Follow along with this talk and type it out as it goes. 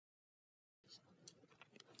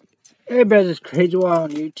Hey, brothers, Crazy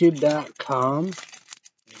Wild on YouTube.com.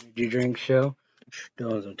 Energy drink show.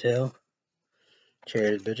 Stones Hotel.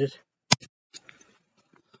 Cheers, bitches.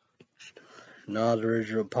 Nas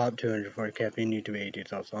Original Pop, 240 caffeine, YouTube 18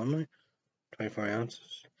 sauce only. 24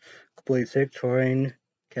 ounces. Complete 6, taurine,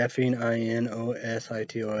 caffeine,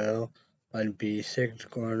 INOSITOL, vitamin B6,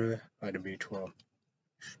 guarana, vitamin B12.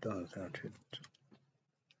 Stones down to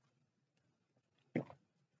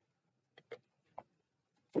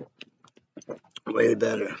way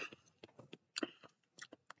better.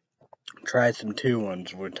 Try some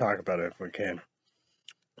 2-1s. We'll talk about it if we can.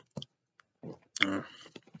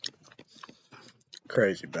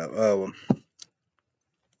 Crazy about. Oh,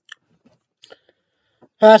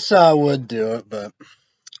 I saw I would do it, but.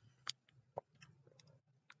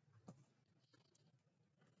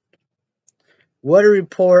 Weather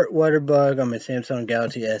report, WeatherBug on my Samsung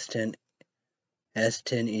Galaxy S10e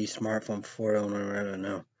smartphone for I don't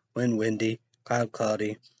know. Wind windy, cloud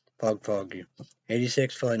cloudy, fog foggy.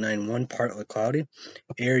 86 flight 91 partly cloudy.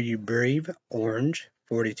 Air you breathe orange,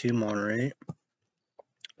 42 moderate.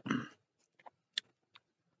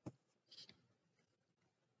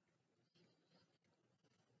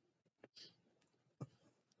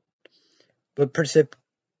 But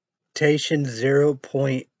precipitation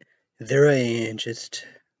 0.08 inches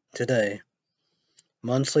today.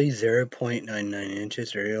 Monthly 0.99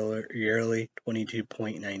 inches, yearly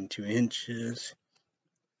 22.92 inches.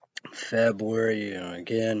 February,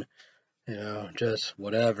 again, just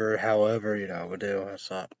whatever, however, we'll do. I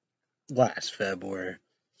thought last February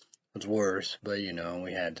was worse, but,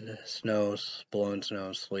 we had snow, blowing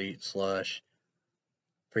snow, sleet, slush,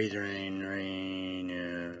 freezing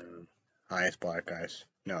rain, ice, black ice.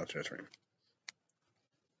 No, it's just rain.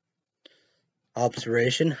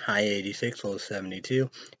 Observation, high 86, low 72.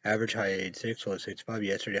 Average high 86, low 65.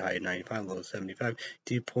 Yesterday high 95, low 75.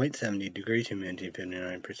 Dew point 70 degrees, humidity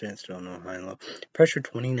 59%, still no high and low. Pressure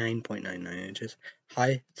 29.99 inches.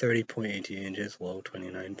 High 30.18 inches, low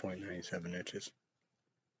 29.97 inches.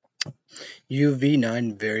 UV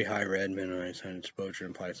 9, very high red, minimized sun exposure,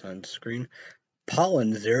 implied sunscreen.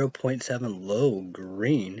 Pollen 0.7, low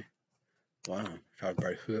green. Wow, shot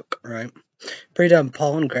by hook, right? Pre-dawn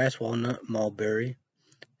pollen, grass, walnut, mulberry.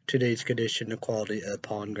 Today's condition, the quality of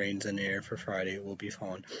pollen grains in the air for Friday will be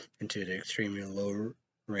fallen into the extremely low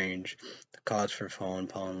range. The cause for fallen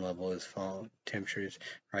pollen level is fall temperatures,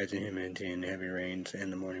 rising humidity, and heavy rains in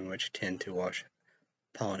the morning, which tend to wash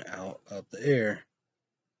pollen out of the air.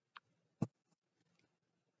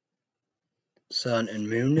 Sun and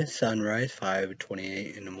moon, sunrise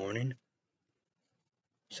 5:28 in the morning.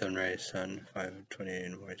 Sunrise, sun 5:28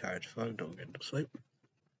 in the morning. Tired as fuck, don't get to sleep.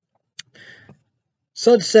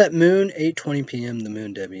 Sunset moon 8:20 p.m. The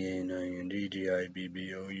moon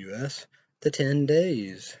WANINDGIBBOUS. The 10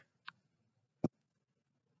 days.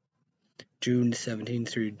 June 17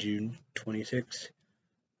 through June 26.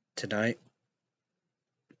 Tonight,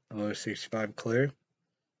 low 65, clear.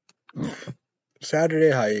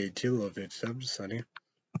 Saturday, high 82, low 57, sunny.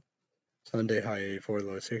 Sunday, high 84,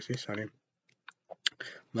 low 60, sunny.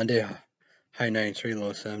 Monday, high 93,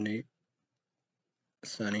 low 70,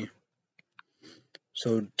 sunny.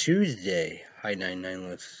 So Tuesday, high 99,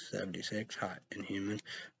 low 76, hot and humid.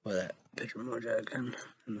 Well, that picture emoji I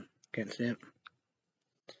can't see it.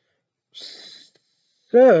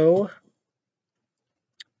 So,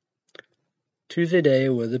 Tuesday day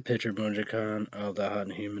was a picture emoji of the hot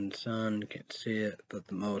and humid sun. Can't see it, but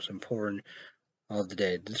the most important of the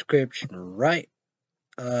day description right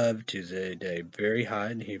of Tuesday day. Very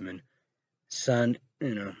hot and humid. Sun,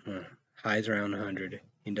 highs around 100.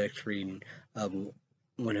 Index reading of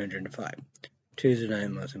 105. Tuesday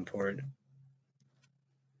night, most important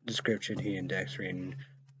description, heat index reading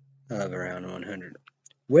of around 100.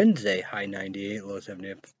 Wednesday, high 98, low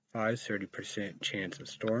 75, 30% chance of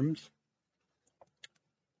storms.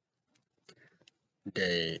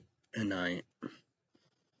 Day and night.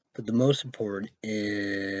 But the most important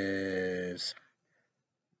is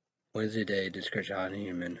Wednesday day, description hot and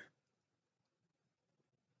humid.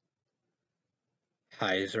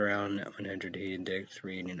 Highs around 100, heat index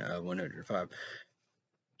reading of 105.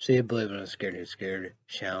 See it, believe it, I'm scared, who's scared.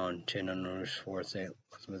 Shallon, Chin on North 4th, St.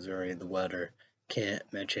 Louis, Missouri. The weather, Kent,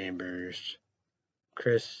 Matt Chambers,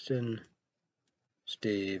 Kristen,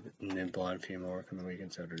 Steve, and then blonde female work on the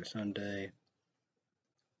weekend, Saturday, Sunday.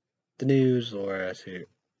 The news, Laura, I see it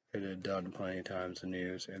had done plenty of times, the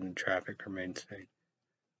news, and the traffic remains same.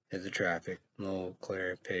 Is the traffic, low,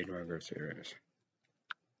 clear, paid, regular, serious.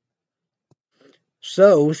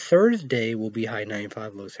 So, Thursday will be high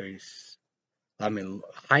 95, low 30s.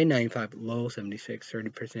 High 95, low 76,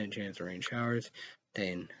 30% chance of rain showers.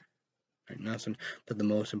 Then nothing. But the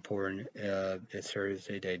most important is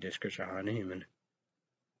Thursday day description on Heman.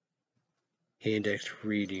 He indexed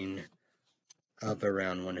reading of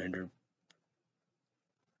around 100.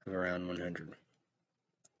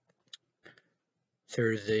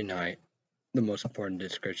 Thursday night, the most important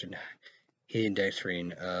description. He indexed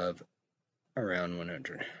reading of around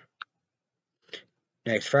 100.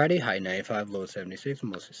 Next Friday, high 95, low 76,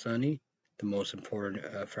 mostly sunny. The most important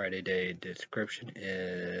Friday day description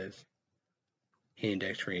is he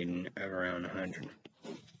index reading of around 100.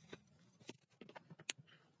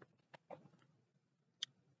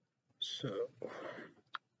 So,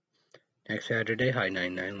 next Saturday, high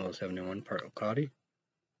 99, low 71, partly cloudy.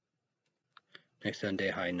 Next Sunday,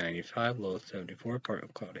 high 95, low 74, partly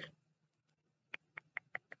cloudy.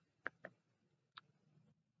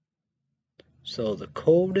 So the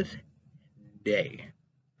coldest day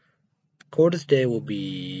will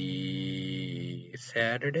be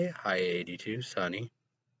Saturday, high 82, sunny.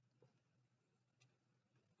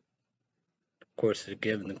 Of course,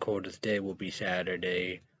 given the coldest day will be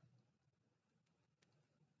Saturday,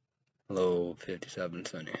 low 57,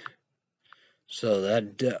 sunny. So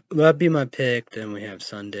that'd be my pick. Then we have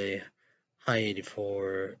Sunday, high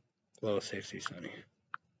 84, low 60, sunny.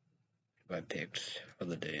 My picks for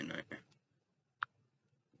the day and night.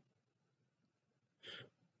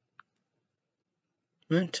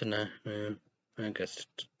 Tonight, I guess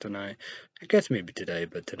tonight. I guess maybe today,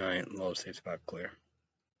 but tonight, low 65 clear.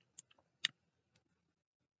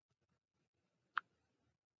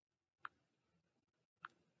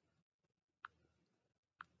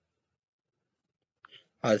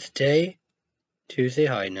 Today, Tuesday,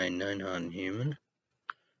 high 99 on human.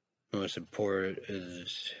 Most important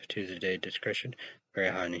is Tuesday discretion, very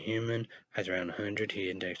high on human, highs around 100, heat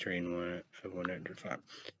index rating 105.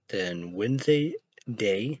 Then Wednesday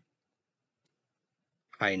day,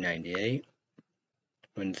 high 98.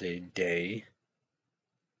 Wednesday day,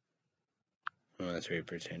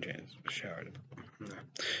 3% chance of shower.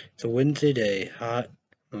 So Wednesday day, hot,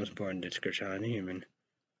 most important description on human.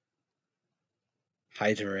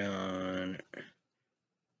 Highs around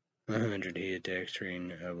 100, heat index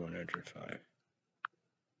rating of 105.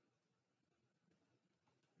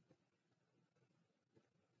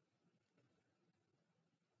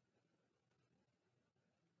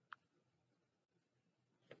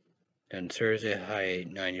 Then Thursday, high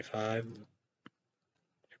 95,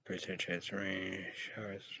 percent chance of rain,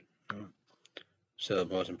 showers. So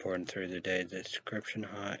the most important Thursday day, the description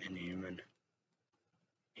hot and humid.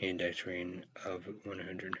 Index rating of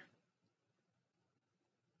 100.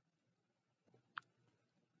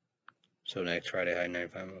 So next Friday, high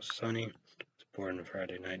 95, most sunny. Important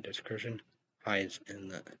Friday night description. Highs in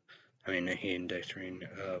the, a heat index rating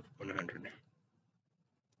of 100.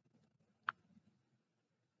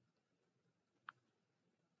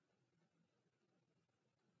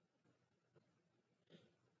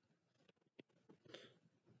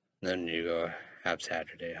 Then you go have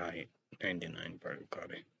Saturday, high 99, partly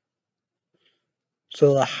cloudy.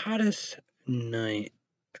 So the hottest night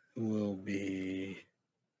will be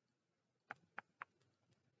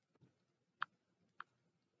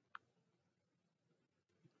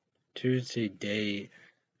Tuesday day.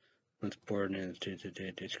 What's important is Tuesday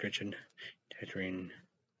day description. Index rating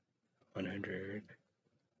 100.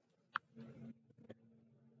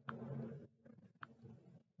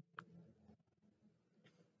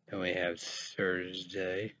 Then we have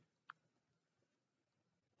Thursday,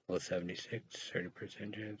 low 76,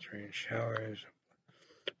 30% chance rain showers.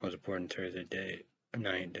 Most important Thursday day,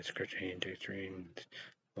 night description index rating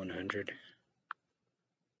 100.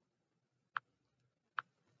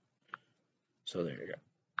 So there you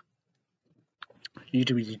go.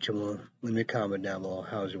 YouTube channel, leave me a comment down below.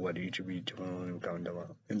 How's your weather? YouTube channel, leave me a comment down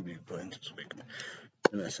below. And be playing this week.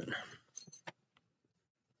 Listen.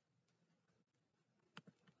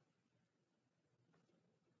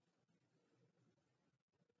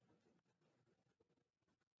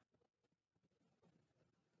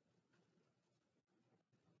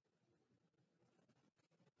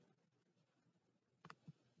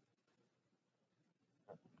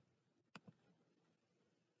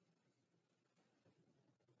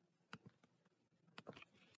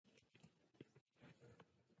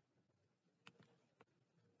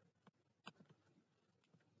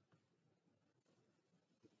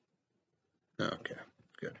 Okay,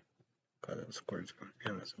 good. Glad that score's going.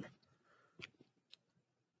 Yeah, listen.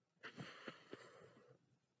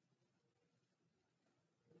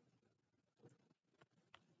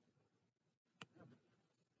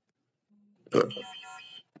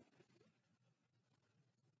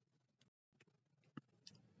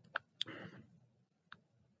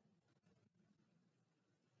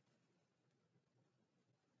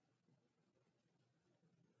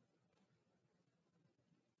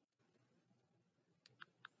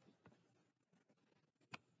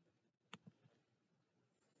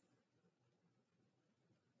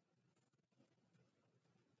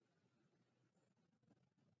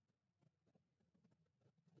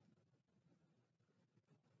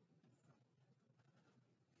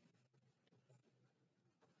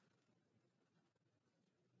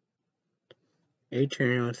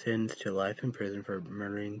 18 was sentenced to life in prison for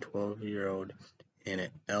murdering 12-year-old Anna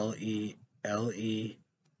Leavnworth.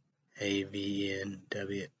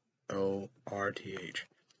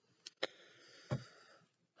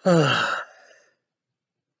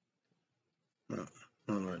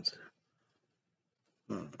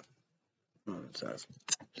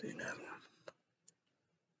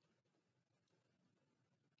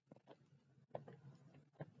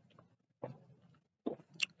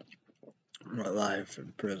 Life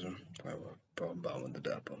in prison. Problem with the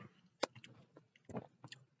depot.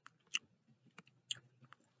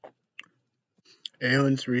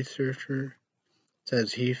 Aliens researcher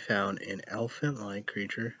says he found an elephant-like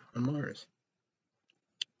creature on Mars.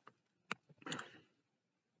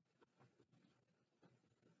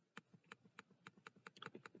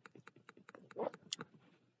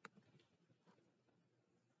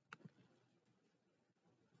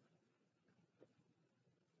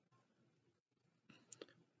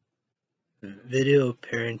 Video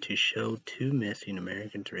appearing to show two missing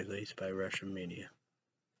Americans released by Russian media.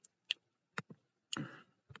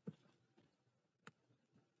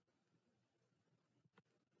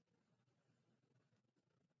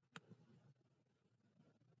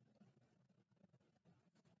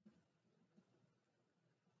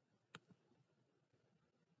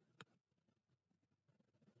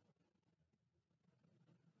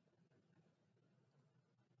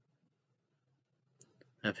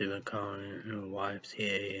 After been calling wife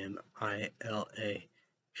CAMILA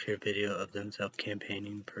shared video of themselves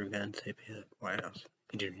campaigning per gun safety at the White House.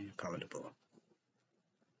 Continue to comment below.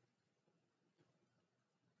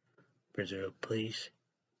 Brazil police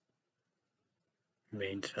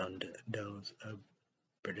remains found those of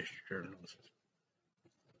British journalists.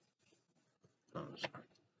 Oh,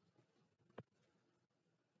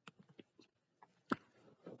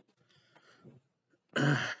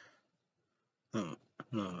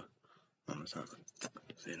 no, it's not.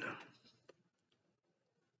 See now.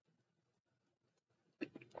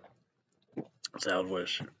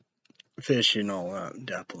 Southwest fishing all that,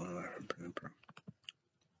 dapple and that.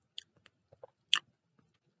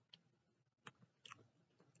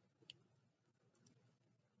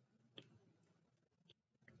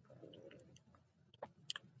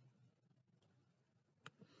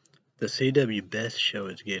 The CW Best show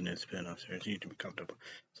is getting a spin-off series. You need to be comfortable.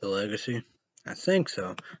 So Legacy? I think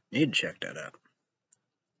so. Need to check that out.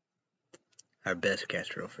 Our best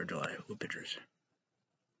cast reel for July. Who pictures?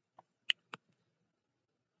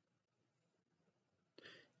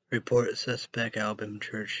 Report suspect Alabama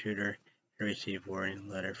church shooter received warning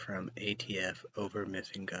letter from ATF over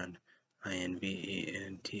missing gun.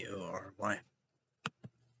 INVENTORY.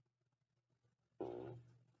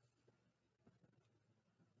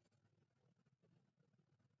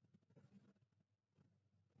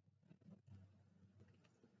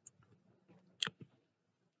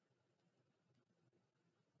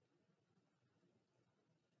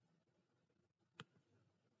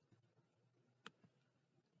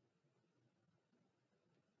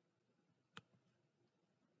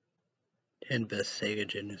 10 best Sega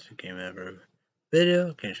Genesis game ever.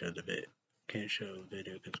 Video? Can't show the video. Can't show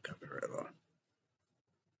video because copyright law.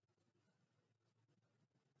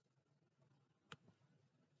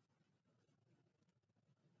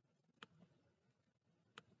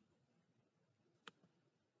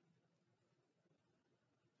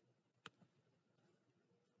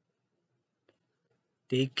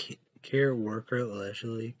 Daycare worker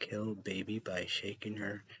allegedly killed baby by shaking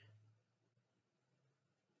her.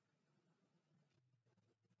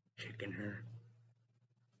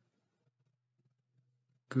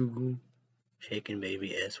 Google. Shaken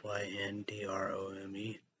baby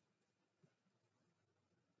SYNDROME.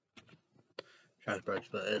 Transports,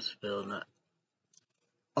 but it's spelled not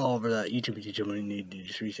all over that YouTube teacher when you need to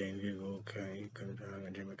just resend Google. Okay, come down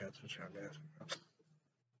and Jimmy got subscribe to that.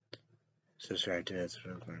 Subscribe to that.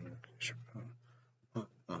 Oh,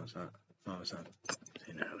 it's not. Oh, it's not.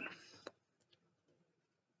 Say no.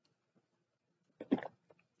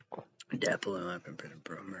 Dapple and I've been pretty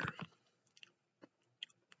promer.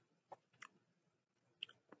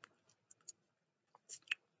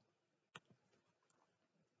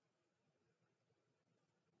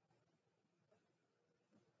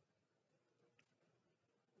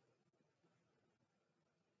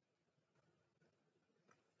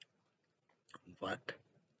 What?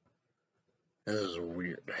 This is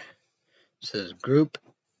weird. It says Group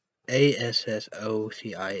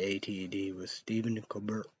ASSOCIATD with Stephen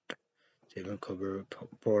Colbert. Stephen Colbert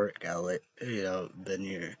report got the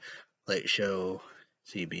new late show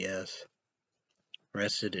CBS.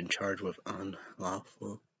 Arrested and charged with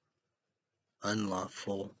unlawful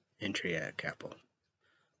entry at Capitol.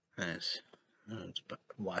 That's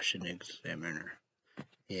Washington Examiner.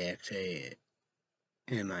 EXAMINER.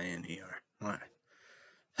 Why?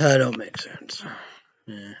 That don't make sense.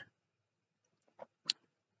 Yeah.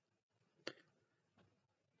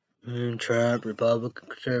 Trump, Republican,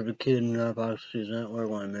 Conservative Kid, and Fox News Network,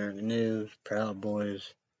 One American News, Proud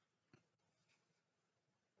Boys.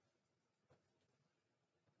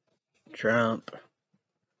 Trump,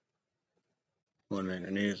 One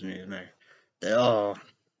American News, Newsmaker. They all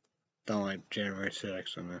don't like January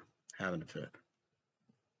 6th and they're having a fit.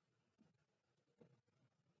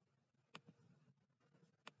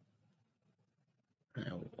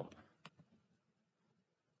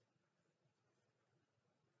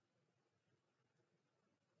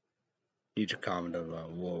 You just commented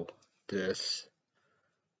about, whoa, this.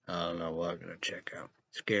 I don't know what I'm gonna check out.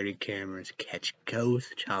 Scary cameras catch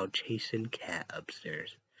ghost child chasing cat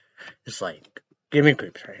upstairs. It's like, give me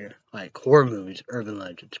creeps right here. Like horror movies, urban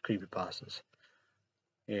legends, creepypastas.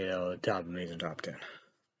 You know, top amazing top 10.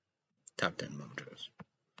 Top 10 motors.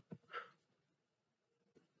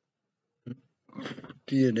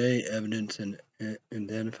 DNA evidence and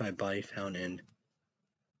identified body found in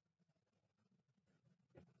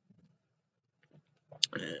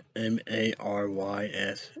Marysville,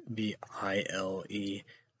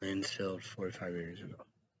 Lansfield, 45 years ago.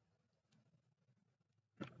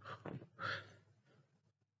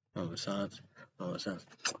 Moment of silence. Moment of silence.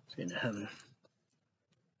 See into heaven.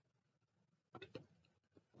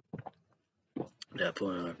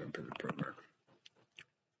 Definitely not going to be the program.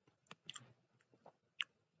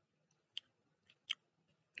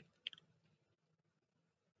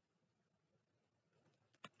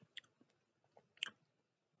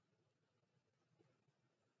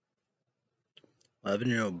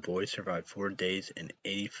 "11-year-old boy survived 4 days in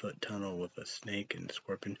 80-foot tunnel with a snake and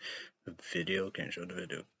scorpion." The video, can't show the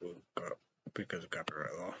video because of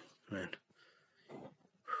copyright law. Man.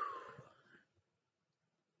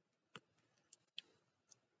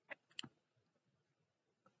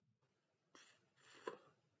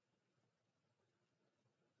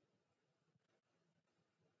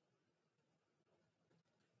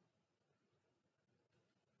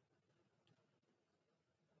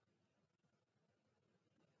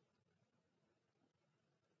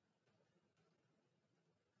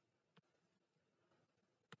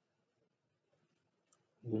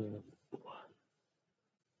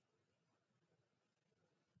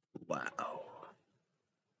 Wow.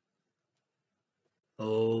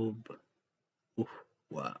 Oh,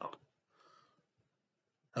 wow.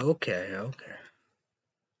 Okay.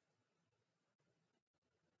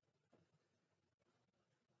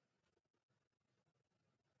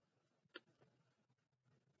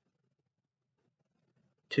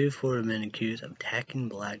 2 Florida men accused of attacking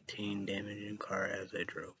black teen, damaging car as they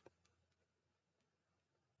drove.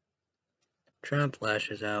 Trump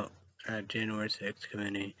lashes out at January 6th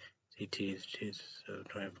committee. CT's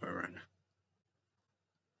 2024 run.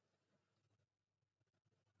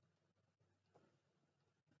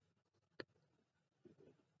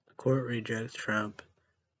 Court rejects Trump.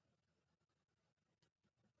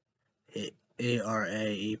 ARA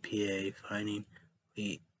EPA finding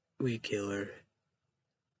weed killer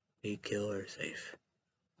safe.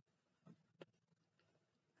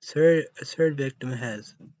 A third victim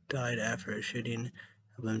has died after a shooting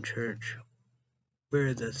at Lim Church,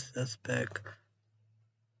 where the suspect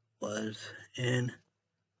was and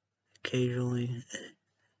occasionally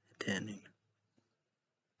attending.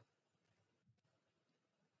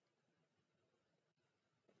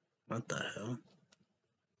 What the hell?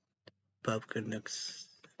 Republican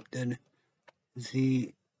accepted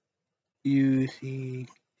ZUCKRBUCKS,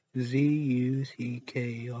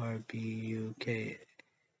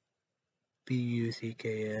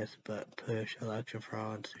 but push election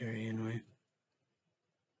fraud theory anyway.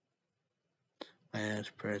 As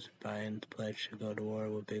President Biden's pledge to go to war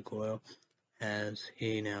with big oil, as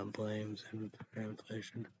he now blames him for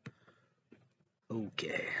inflation.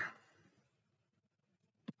 Okay.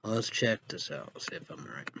 Well, let's check this out, see if I'm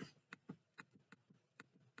right.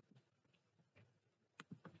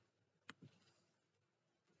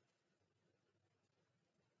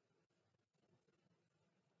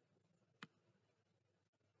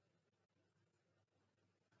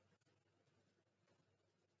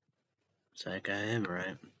 It's like I am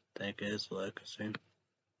right. That is legacy.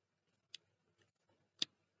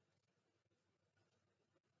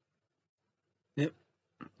 Yep.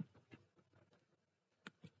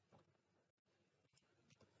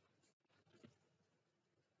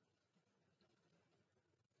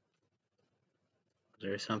 Is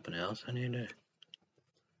there something else I need to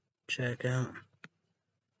check out?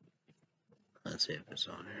 Let's see if it's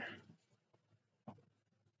on here.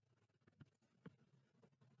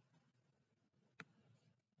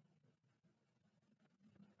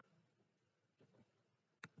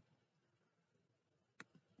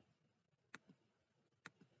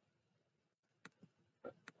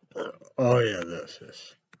 Oh yeah, this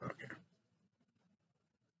is okay.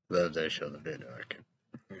 They show the video. Okay.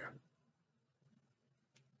 Yeah.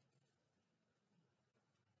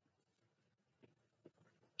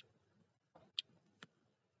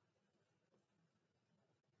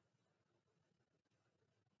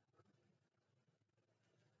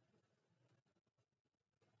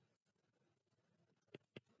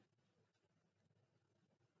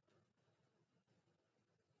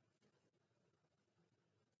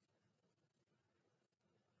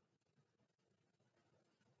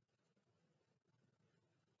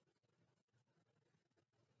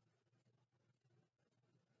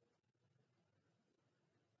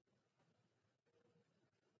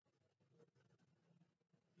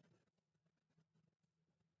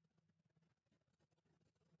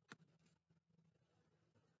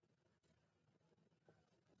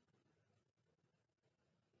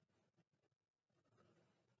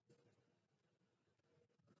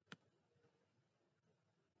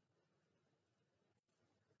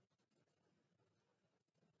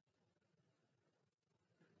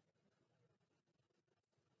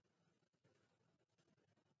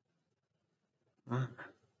 Huh?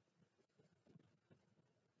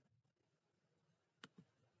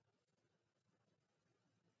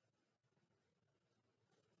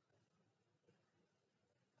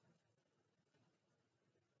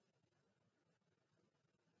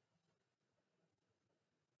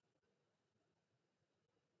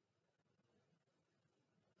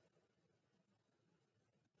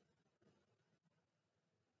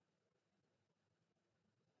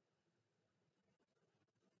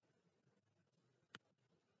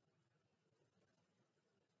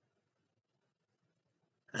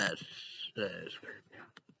 That's great.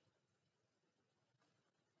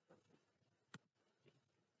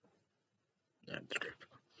 That's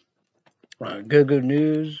great. Good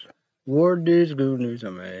news. World news, good news.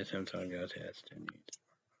 I'm at Samsung Galaxy S10.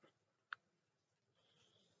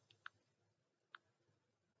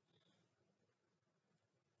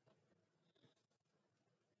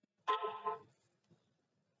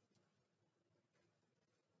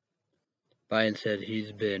 Biden said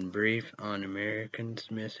he's been briefed on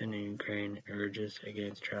Americans missing in Ukraine, urges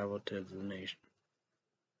against travel to the nation.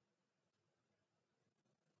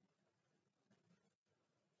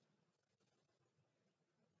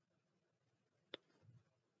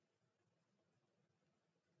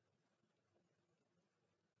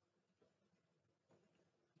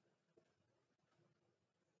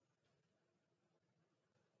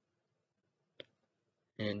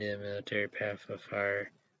 Indian military path of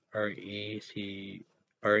fire, RECRUITMENT,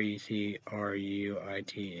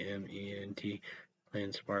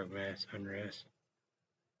 plans spark mass unrest.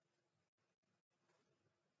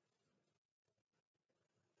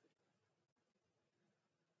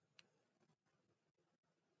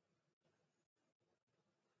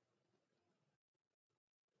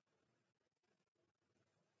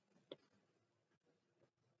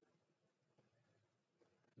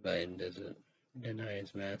 Biden doesn't deny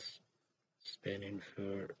his mass spending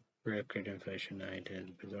for record inflation night is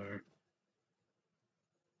bizarre.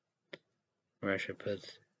 Russia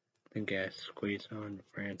puts the gas squeeze on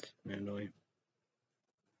France and Italy.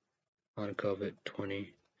 On COVID,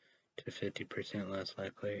 20 to 50% less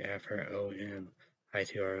likely after OM,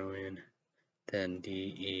 ICRON than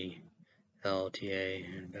DELTA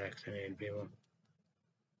in vaccinated people.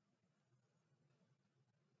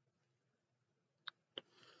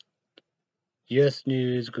 US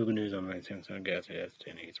News, Google News on my Samsung Galaxy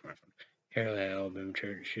S10 smartphone. Carolina, Alabama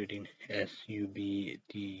church shooting, SUBDUED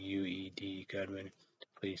gunman.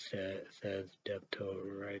 Police says death toll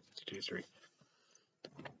rises to 3.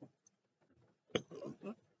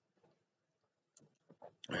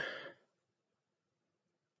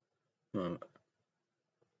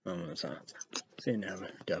 Moments on. Seeing how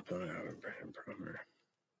death on our promoter.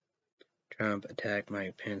 Trump attacked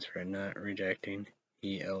Mike Pence for not rejecting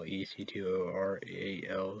ELECTORAL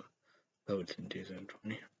votes in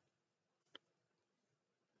 2020.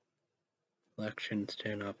 Election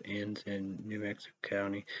standoff ends in New Mexico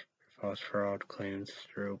County for false fraud claims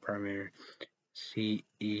through primary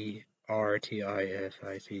CERTIFICATIN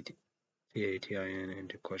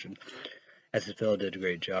into question. SFL did a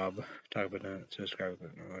great job. Talk about that. Subscribe,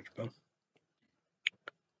 click on watch bell.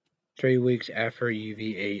 3 weeks after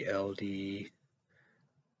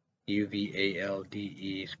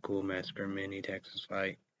UVALDE school massacre, many Texas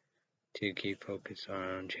fight to keep focused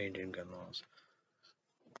on changing gun laws.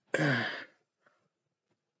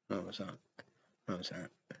 No, it's not. No, it's not.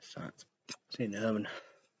 It's not. See, heaven.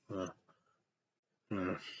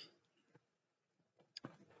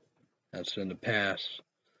 That's in the past.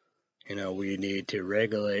 We need to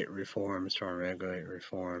regulate reform, strong regulate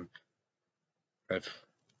reform, red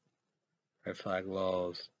flag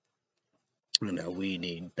laws. We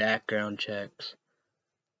need background checks,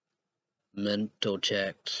 mental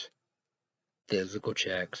checks, physical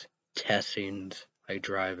checks, testings, like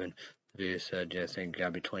driving. You said, I think you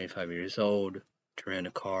gotta be 25 years old to rent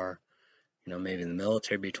a car. Maybe in the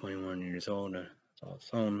military, be 21 years old. That's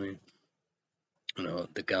only.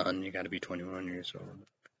 The gun, you gotta be 21 years old.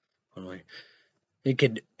 Only. You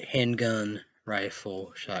could handgun,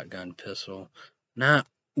 rifle, shotgun, pistol, not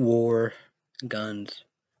war guns,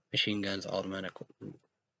 machine guns, automatic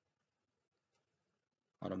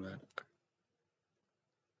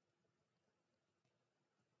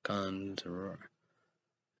guns, or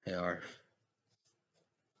AR,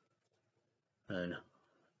 and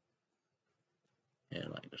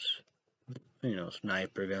like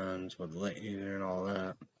sniper guns with laser and all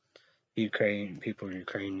that. People in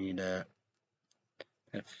Ukraine need that.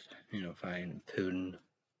 If fighting Putin,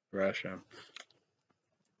 Russia,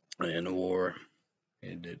 in a war,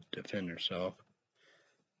 and to defend herself.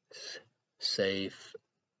 Safe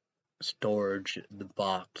storage, the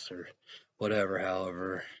box or whatever,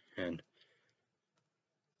 however, and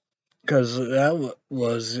because I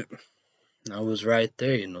was right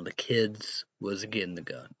there, the kids was getting the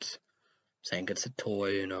guns. Saying it's a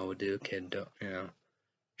toy, do a kid,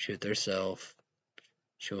 shoot theirself,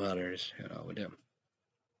 shoot others, we do.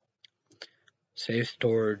 Safe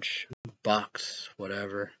storage, box,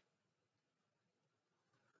 whatever.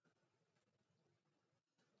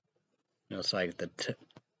 It's like the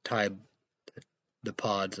the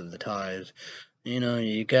pods of the ties.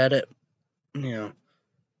 You got it. You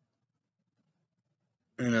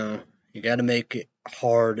got to make it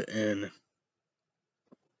hard and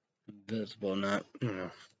visible, not,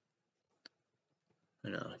 it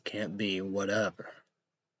can't be whatever.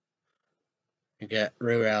 You got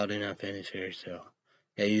rerouting up in here, so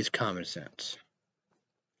use common sense.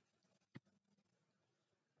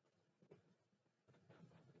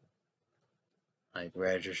 Like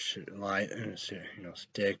register, light,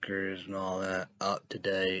 stickers and all that, up to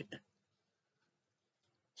date.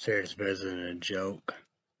 Serious isn't a joke.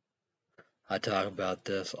 I talk about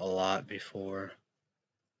this a lot before.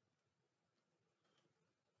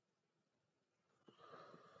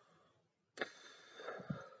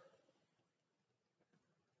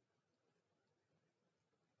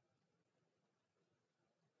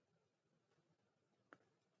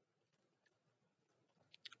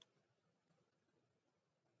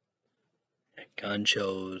 Gun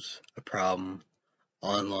shows a problem,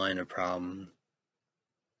 online a problem,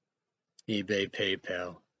 eBay,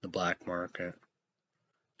 PayPal, the black market.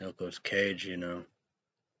 Nicolas Cage,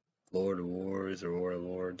 Lord of Wars or War of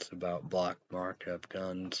Lords about black market of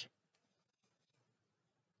guns.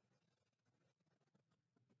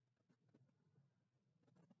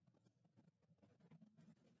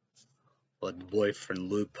 But the boyfriend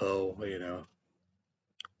Lupo,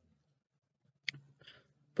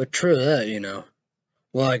 But true that,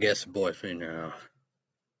 well, I guess the boyfriend,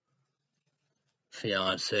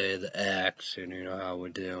 fiance, the ex, and how we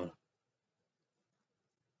do.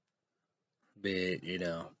 Be it,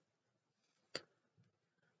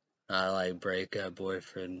 I like breakup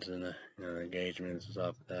boyfriends and engagements and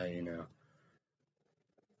stuff like that,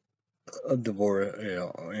 a divorce,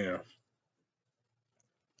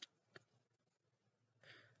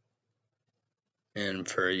 and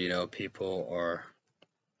for people are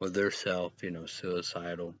with their self,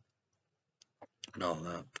 suicidal and all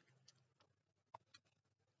that.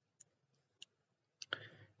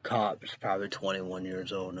 Cops probably 21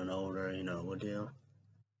 years old and older, would you?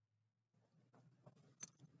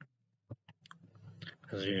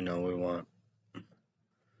 Because we want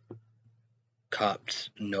cops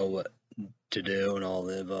know what to do and all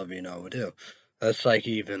the above, we do. That's like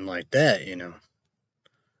even like that,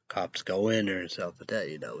 cops go in there and stuff like that,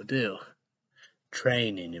 we do.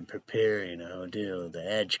 Training and preparing, do the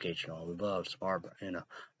education, all the above, smart,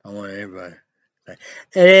 I want everybody like,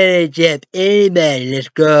 hey, Jeff, anybody, let's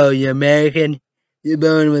go, you American, you're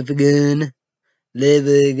born with a gun, live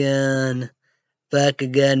with a gun, fuck a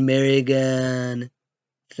gun, marry a gun,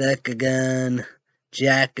 suck a gun,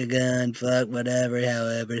 jack a gun, fuck whatever,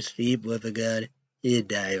 however, sleep with a gun, you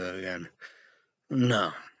die with a gun.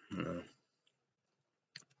 No.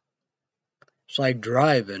 It's like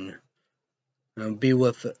driving, be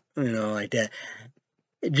with, like that.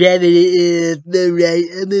 Driving is the right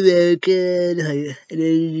of American.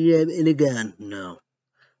 In a gun. No.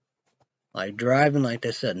 Like driving, like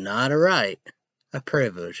they said, not a right, a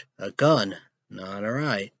privilege. A gun, not a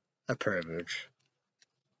right, a privilege.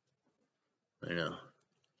 You know.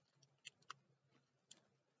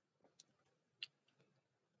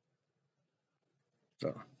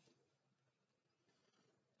 So.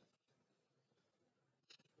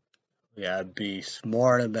 Yeah, be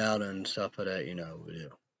smart about it and stuff like that, you know, we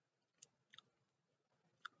do.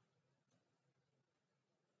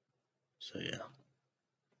 So, yeah.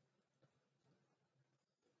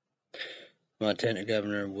 Lieutenant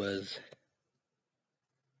Governor was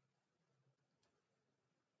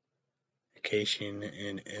vacationing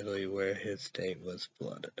in Italy where his state was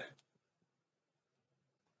flooded.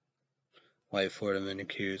 White Florida men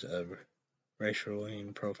accused of racially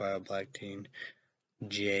profile black teen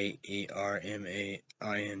Jermaine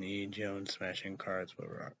Jones smashing cars with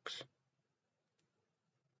rocks.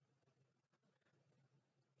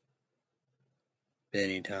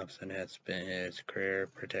 Benny Thompson has spent his career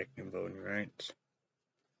protecting voting rights.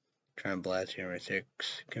 Trump blasted January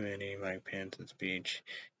 6 committee Mike Pence's speech.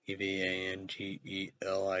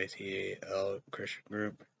 EVANGELICAL Christian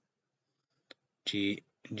group.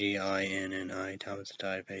 GINNI Thomas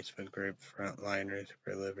died Facebook group Frontliners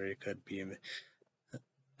for Liberty could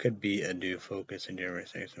be a new focus in January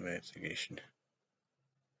 6 investigation.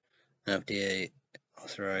 FDA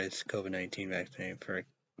authorized COVID-19 vaccine for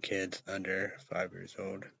kids under 5 years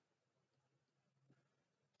old.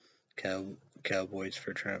 Cowboys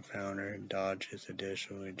for Trump founder dodges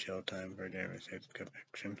additional jail time for January 6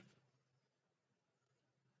 conviction.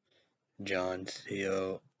 John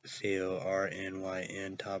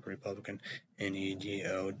Cornyn, top Republican,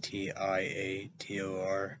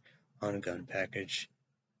 Negotiator on gun package,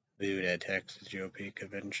 viewed at Texas GOP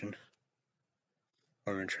convention.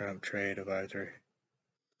 Former Trump trade advisor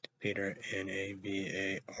Peter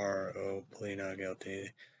Navarro plead not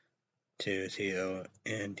guilty to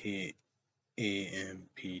CONTEMPT.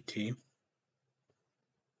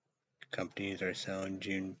 Companies are selling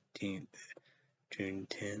June 10th.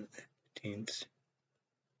 JUNETENTH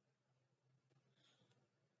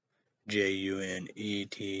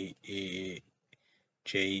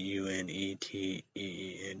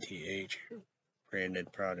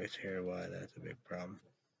branded products here. Why that's a big problem.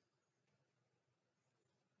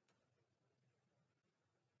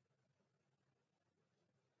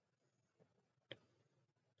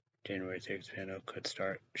 January 6th panel could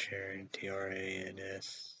start sharing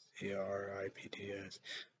TRANS CRIPTS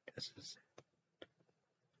Justice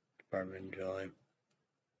Department in July.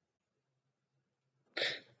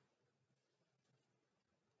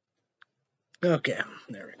 Okay,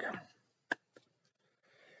 there we go.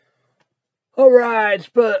 Alright,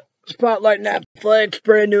 Spotlight Netflix,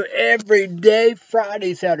 brand new every day,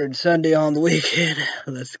 Friday, Saturday, Sunday on the weekend.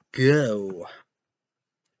 Let's go.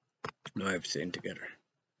 No, I've seen together.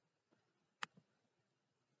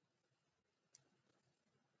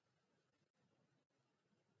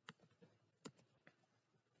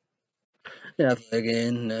 Netflix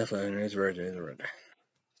again, Netflix is right.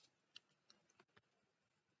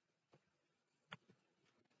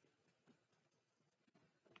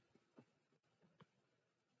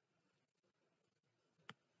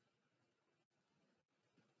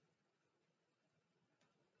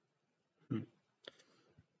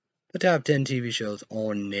 The top 10 TV shows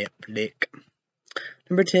on Netflix.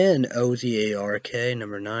 Number 10, Ozark.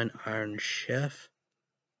 Number 9, Iron Chef.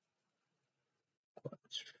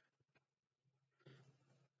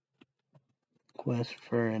 Quest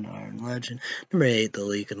for an Iron Legend. Number 8, The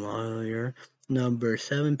Lincoln Lawyer. Number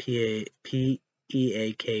 7, Peaky Blinders.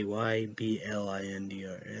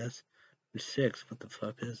 Number 6, what the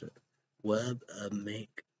fuck is it? Web of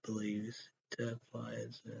Make Believe Stuff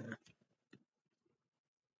Lies.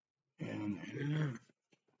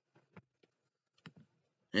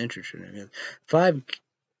 Interesting. 5,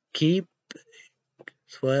 Keep,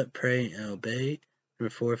 Sweat, Pray, and Obey. Number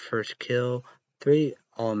 4, First Kill. 3,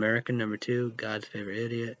 All American. Number 2, God's Favorite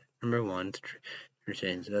Idiot. Number 1,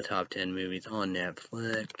 the top 10 movies on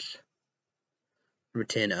Netflix. Number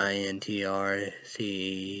 10,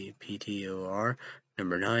 INTRCPTOR.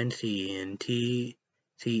 Number 9, CENTAURO.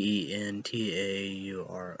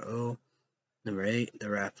 Number 8, The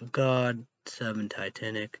Wrath of God. 7,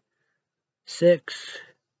 Titanic. 6,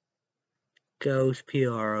 Ghost,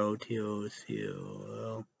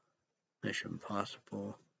 PROTOCOL. Mission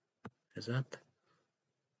Impossible. Is that?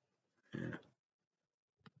 Yeah.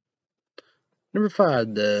 Number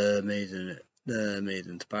 5, The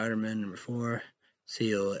Amazing Spider-Man. Number 4,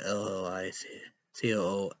 COLI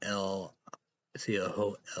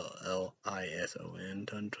COLLISON,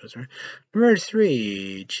 tongue twister. Number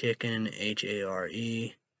 3, chicken,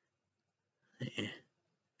 HARE.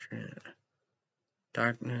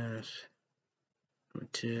 Darkness. Number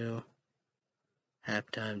 2,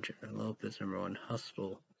 halftime, Jennifer Lopez. Number 1,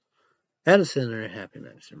 Hustle. Adam Sandler, Happy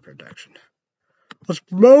Madison production. Let's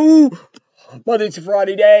go! Monday to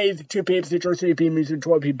Friday days, 2 p.m. Central, 3 p.m. Eastern,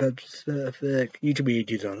 12 p.m. Pacific. YouTube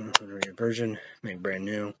YouTube version, make brand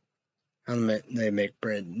new. They make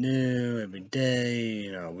brand new every day,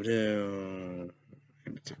 you know, we do.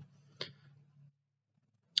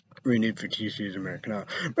 Renewed for Tuesday's American Idol.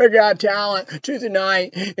 We got talent Tuesday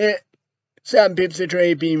night at 7 p.m. Central,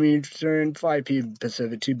 8 p.m. Eastern, 5 p.m.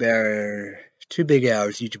 Pacific. 2 big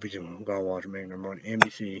hours. YouTube video. Go watch make number 1.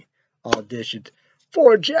 NBC auditions.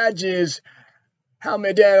 4 judges.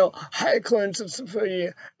 Helmut Daniel, Heikland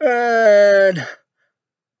Sophia, and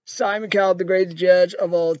Simon Cowell, the greatest judge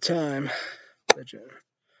of all time.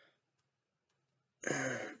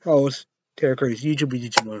 Host, Terry Crews,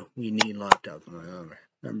 YouTube, we need laptops.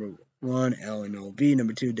 Number 1, LNOV.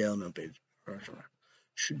 Number 2, Dale No Page.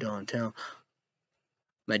 Shoot downtown.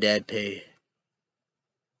 My dad paid.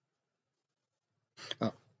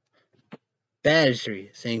 Oh.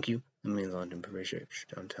 Battery, thank you. Let me London appreciate.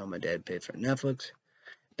 Don't tell my dad paid for Netflix.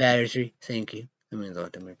 Battery, thank you. Let me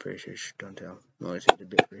London appreciate. Don't tell. My older sister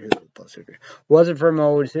bit for Hulu Plus TV. Wasn't for my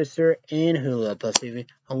older sister and Hulu Plus TV.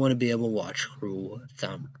 I want to be able to watch Cruel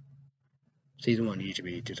Summer. Season 1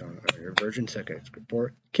 YouTube is on earlier version. Second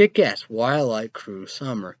report. Kick-Ass. Why I like Cruel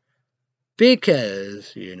Summer.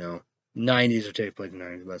 Because, you know, 90s will take place in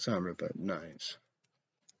 90s about summer, but nice.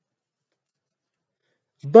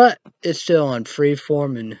 But it's still on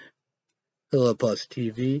Freeform and Hulu Plus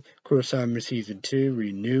TV. Cruel Summer Season 2,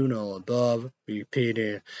 renewed, all above,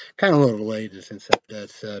 repeated. Kind of a little late since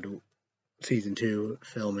that said Season 2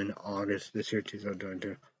 film in August this year,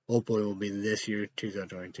 2022. Hopefully it will be this year,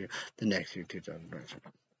 2022. The next year, 2022.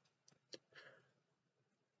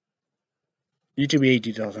 YouTube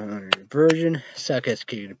 2000 version.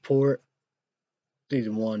 Sarcastic Port.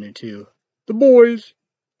 Season 1 and 2. The Boys.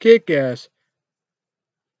 Kick-Ass.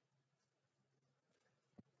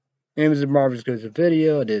 Amazon Marvelous goes to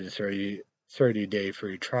video. I did a 30-day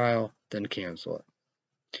free trial, then cancel it.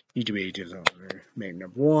 YouTube 2000 make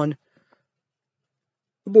number 1.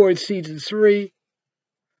 The Boys Season 3.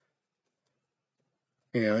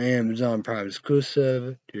 You know, Amazon Prime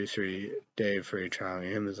exclusive. Do a 3-day free trial on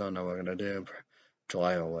Amazon. Know what I'm gonna do.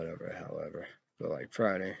 July or whatever, however. But like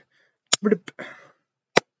Friday.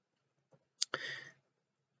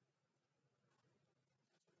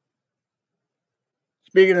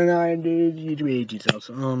 Speaking of 90s, YouTube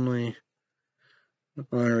 2000 only.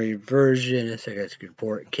 Honorary version. Sarcastic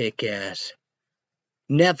Report. Kick-Ass.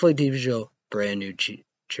 Netflix TV show. Brand new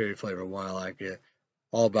cherry flavor. Why I like it.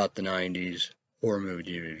 All about the 90s. Horror movie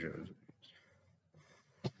TV shows.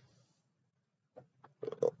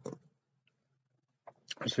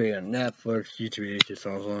 Speaking of Netflix, YouTube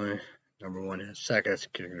 2000 only. Number 1 is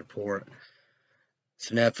Sarcastic Report.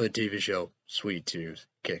 It's a Netflix TV show. Sweet Tooth.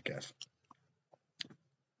 Kick-Ass.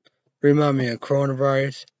 Remind me of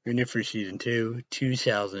Coronavirus. Renewed for Season 2,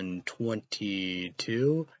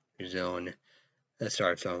 2022. Zone that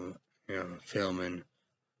starts on, you know, filming.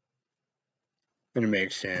 And it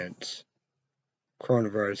makes sense.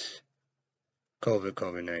 Coronavirus,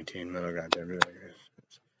 COVID-19, middle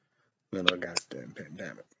goddamn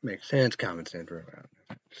pandemic. Makes sense, common sense around.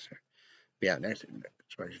 Yeah, next.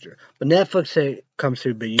 But Netflix comes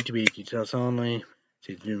through, but YouTube details only.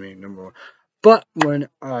 Season 2 make number 1. But when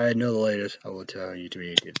I know the latest, I will tell you to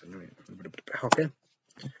be okay.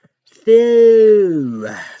 So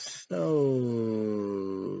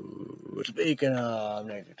speaking of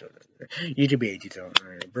YouTube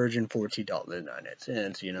version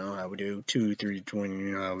 $14.99. You know how we do 2, 3, 20.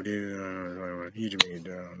 You know how we do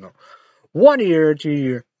YouTube. No, 1 year, 2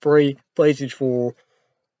 year free PlayStation 4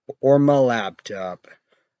 or my laptop.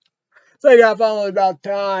 So you got finally about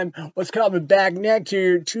time. What's coming back next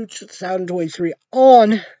year, 2023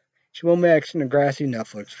 on HBO Max and the grassy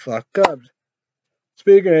Netflix. Fuck up.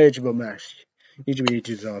 Speaking of HBO Max, YouTube 20,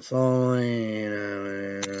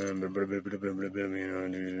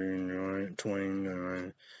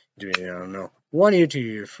 I don't know. 1 year, 2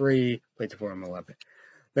 year free. Play the 4 on my laptop.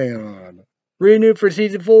 Renewed for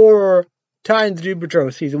Season 4. Titans Doom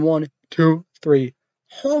Patrol Season 1, 2, 3.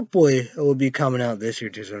 Hopefully, it will be coming out this year,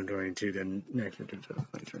 2022, then next year,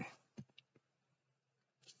 2023.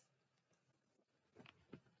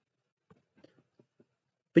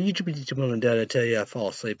 But YouTube on the dead, I tell you, I fall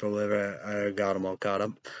asleep or whatever. I got them all caught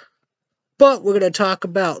up. But we're going to talk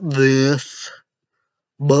about this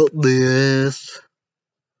But this,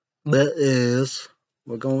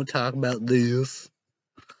 we're going to talk about this.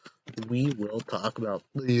 We will talk about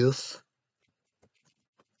this.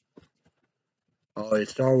 Oh,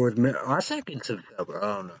 it's Star Wars. I think it's September.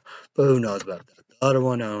 I don't know. But who knows about that? The other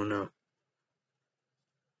one, I don't know.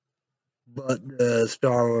 But the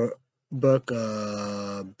Star Wars book,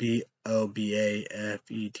 BOBAFETT,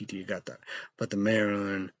 got that. But the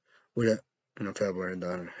Maryland, with it, February,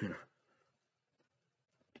 done,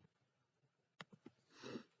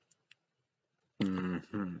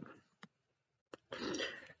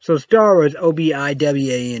 So Star Wars,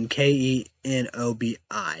 OBIWANKENOBI.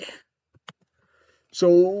 So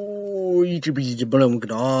YouTube, we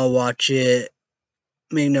can all watch it.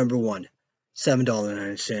 Main number one,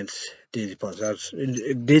 $7.09. Disney Plus.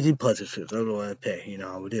 Disney Plus is that's what I pay. You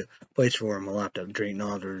know how we do. Place for my laptop, drink,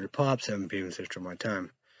 knowledge, pop, 7 p.m. Central my time.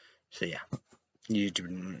 So yeah,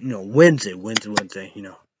 YouTube. Wednesday.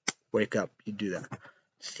 Wake up, you do that.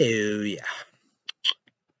 So yeah.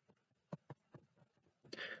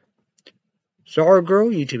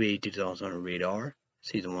 Stargirl, YouTube 18 is also on radar.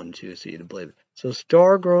 Season 1 and 2, see the believe it. So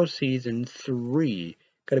Stargirl Season 3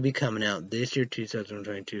 gonna be coming out this year,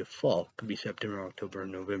 2022 fall. Could be September, October,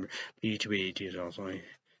 November. YouTube 18 is also on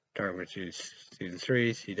Stargirl Season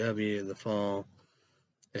 3, CW, the fall.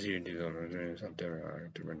 This year, 2022, September,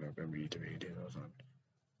 October, November. YouTube 18 is also on.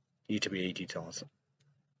 YouTube 18 is also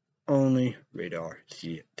only radar.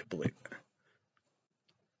 See it to believe it.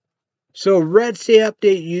 So Red State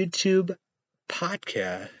Update YouTube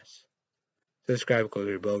podcast. Subscribe, go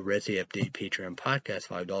to both Red State Update Patreon podcast,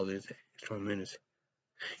 $5, 20 minutes.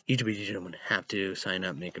 YouTube gentlemen have to sign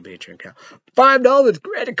up, make a Patreon account. $5,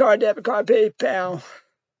 credit card, debit card, PayPal.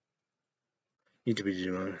 YouTube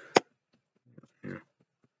gentlemen. Yeah.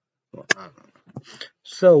 Well, I don't know.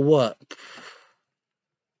 So what?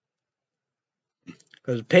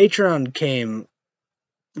 Because Patreon came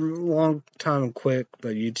a long time and quick,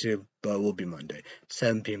 but YouTube will be Monday,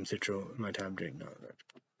 7 p.m. Central, my time drink. No,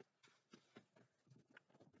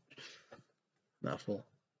 mouthful.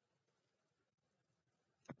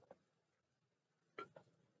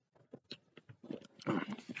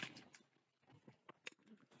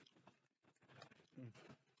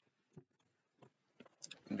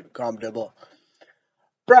 Comment down below.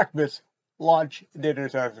 Breakfast, lunch, dinner,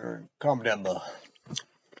 afternoon. Comment down below.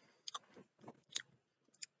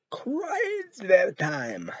 Crazy that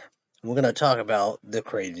time. We're gonna talk about the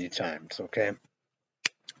crazy times, okay?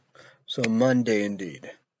 So Monday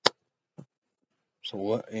indeed. So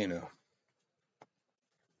what I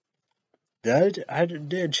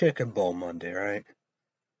did chicken bowl Monday, right?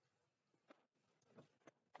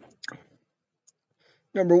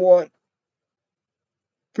 Number one,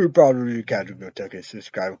 food product review category. Go check it.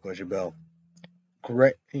 Subscribe, click your bell.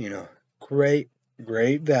 Great, great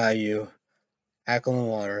value. Alkaline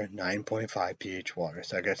water, 9.5 pH water.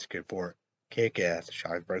 So I guess good for kick ass.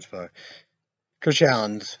 Shark birds for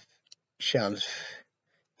Shannon's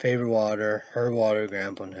favorite water. Her water,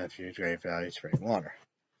 grandpa nephew, great value spring water.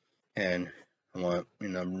 And I want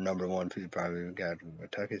number one food product category. Go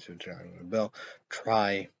check it. Subscribe, click your bell.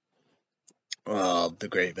 Try the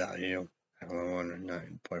great value.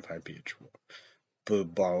 9.5 pH. Blue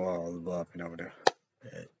ball, all the bluff, over there.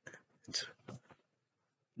 It's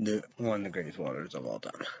one of the greatest waters of all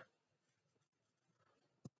time.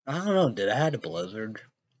 I don't know, did I have a blizzard?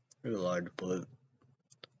 Really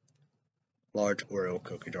large Oreo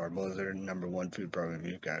cookie jar blizzard, number one food product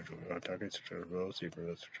review casual.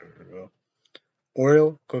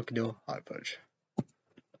 Oreo cookie dough hot fudge.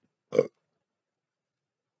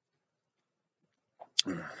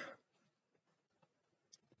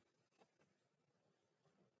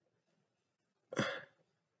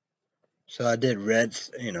 So I did Red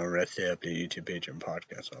State Up the YouTube page and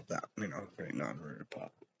podcast of that, great non-rooted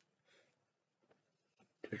pop.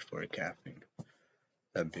 Twitch for caffeine.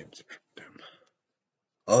 That'd be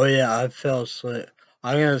Oh yeah, I fell asleep.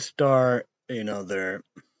 I'm gonna start, their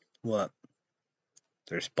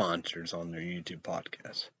sponsors on their YouTube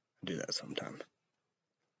podcast. I'll do that sometime.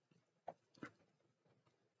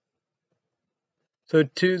 So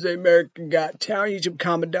Tuesday American Got Talent, YouTube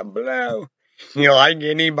comment down below. You like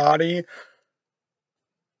anybody?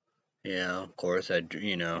 Yeah, of course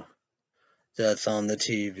that's on the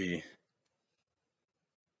TV.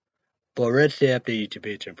 But Red State Up the YouTube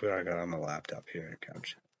page, I got on my laptop here on the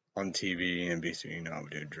couch. On TV, NBC, I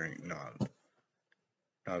would do a drink, not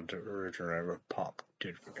the original ever pop,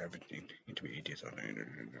 did for everything. YouTube ETs on the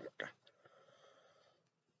internet.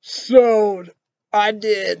 So, I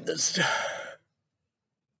did this.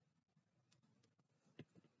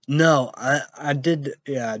 No, I did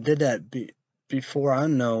that before, I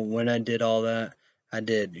don't know when I did all that. I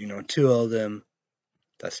did, 2 of them.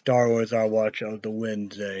 The Star Wars I watch on the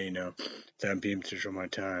Wednesday, 7 p.m. Central my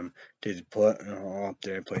time. Did put up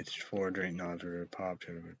there, played 4, drink nozzle, pop,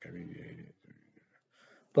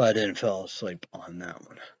 but I didn't fall asleep on that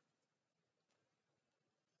one.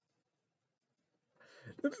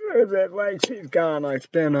 That like she's gone like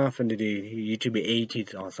spin off into the YouTube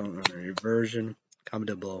 80s or something version. Comment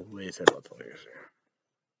down below what you said about the layers.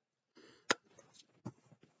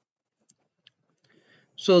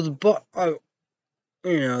 So the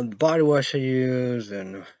the body wash I use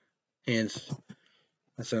and hands,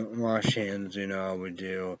 so wash hands, I would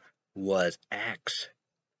do was Axe,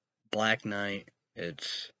 Black Knight.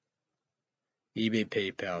 It's eBay,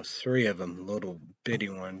 PayPal, 3 of them, little bitty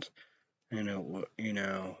ones.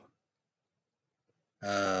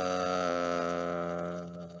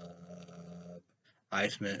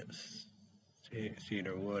 Ice Mist,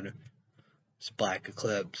 Cedar Wood, Black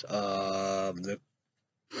Eclipse, the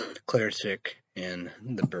Clear Stick, and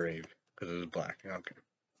the Brave, because it was black. Okay.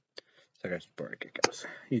 So I got some break it, guys.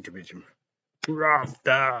 YouTube. Grab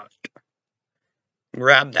that.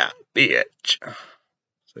 Grab that, bitch.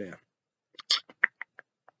 So yeah.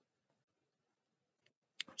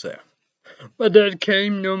 My dad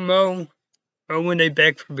came no more. Or when they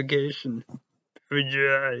back from vacation.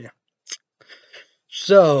 Yeah.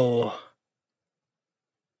 So.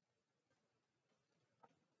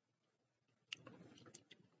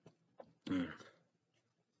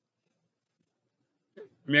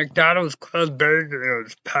 McDonald's Club Burger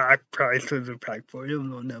was packed. Prices are packed for you.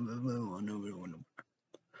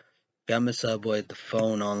 Got my Subway at the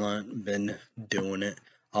phone online. Been doing it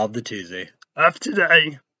all the Tuesday. Up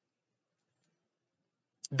today.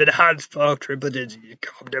 Been hot as fuck. Triple digit.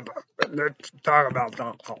 Let's talk about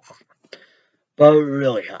that. But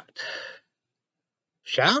really hot.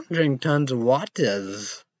 Shout drink tons of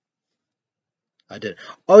waters. I did.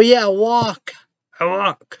 Oh yeah, walk. I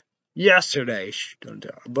walk. Yesterday. Don't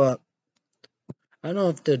tell. But I don't know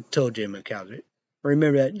if they told Jim McCausey.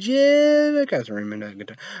 Remember that? Jim McCausey. Remember that good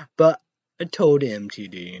time. But I told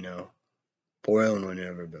MTD, for Illinois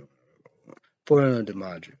never built. For Illinois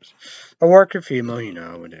DeModros. A worker female,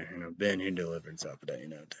 over there, Ben who delivered stuff today,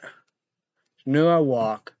 She knew I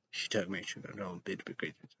walk. She took me. She goes, oh, bitch,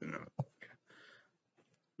 because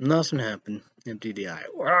nothing happened. MTDI.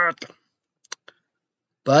 What?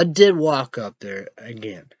 But I did walk up there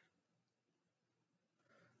again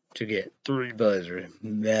to get 3 Blizzard,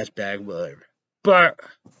 mass bag Blizzard. But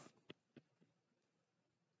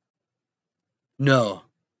no.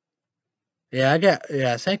 Yeah, I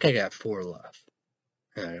think I got 4 left.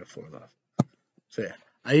 Yeah, I got 4 left. So yeah,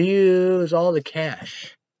 I use all the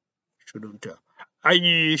cash. I only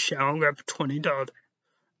got $20.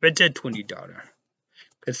 But it $20.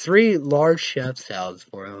 Cause 3 large chef salads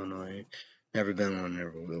for Illinois. Never been one,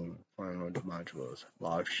 never will. I don't know what much was.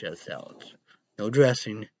 Large chef salads. No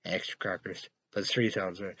dressing, extra crackers. But 3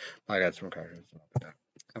 salads there. I got some crackers.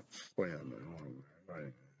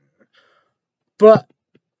 But,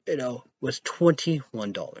 was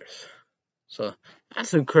 $21. So,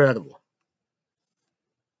 that's incredible.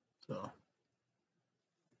 So,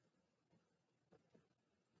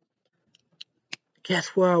 guess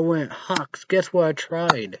where I went? Hawks. Guess what I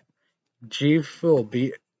tried? G-Fuel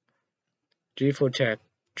Tetris.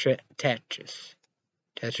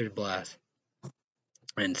 Tetris Blast.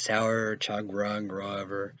 And Sour Chug Rug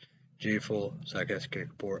Rover. G-Fuel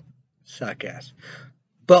Suckass.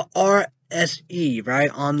 But RSE,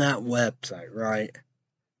 right, on that website, right?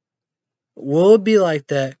 Will it be like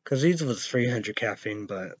that? Because these was 300 caffeine,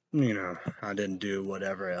 but, I didn't do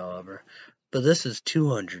whatever, however. But this is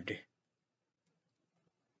 200.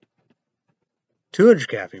 200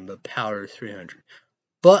 caffeine, but powder 300.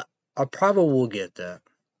 But I probably will get that.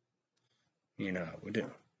 We do.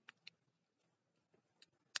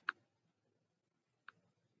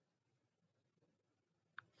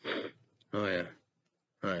 Oh, yeah.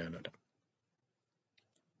 Oh, yeah, no doubt.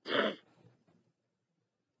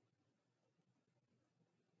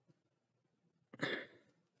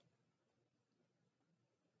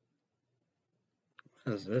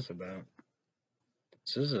 What is this about?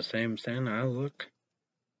 Is this the same Santa I look?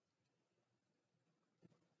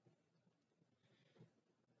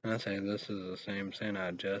 I say this is the same Santa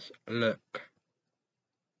I just look.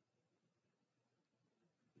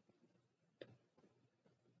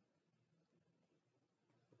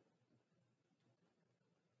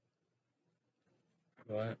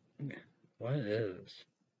 What? What is?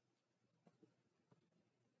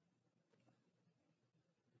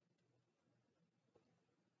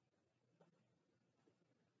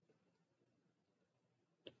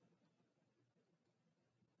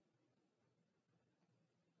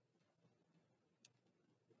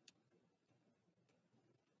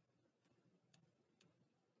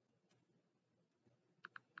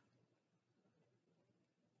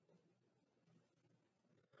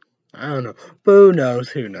 I don't know. But who knows?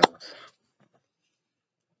 Who knows?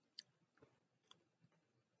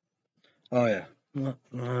 Oh, yeah.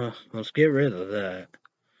 Let's get rid of that.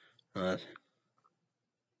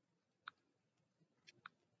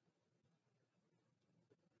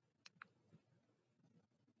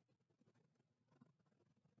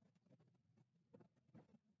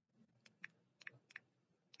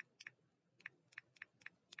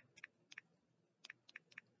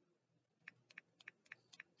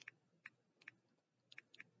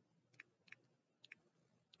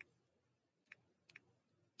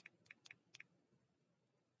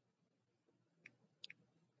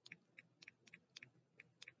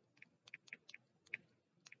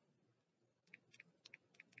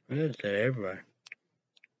 What is that, everybody?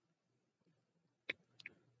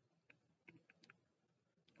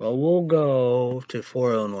 Well, we'll go to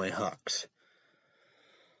 4 Illinois Hucks.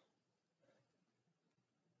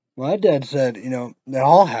 My dad said, they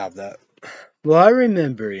all have that. Well, I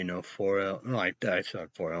remember, 4L, like I said,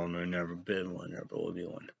 4 Illinois never been one, never will be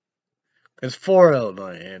one. Because 4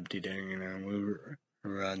 Illinois empty thing, we were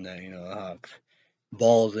around that, the Hucks.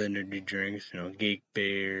 Balls energy drinks, Geek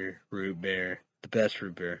Bear, Root Bear, the best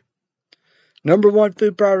root beer. Number 1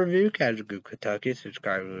 food product review, Casual Goop Kentucky,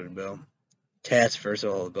 subscribe to the bell. Test first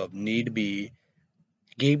of all above need to be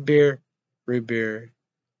Geek Beer, Root Beer,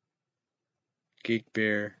 Geek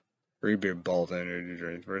Beer, Root Beer Balls energy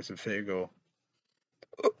drinks versus Faygo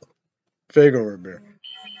root beer.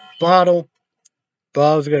 Bottle.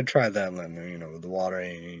 But I was gonna try that one, with the water.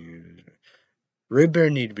 Root beer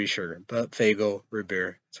need to be sugar, but Faygo root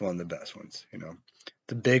beer is one of the best ones.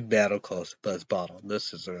 The big battle close, but it's bottle.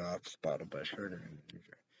 This is an ox bottle by sugar.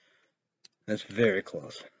 That's very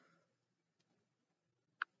close.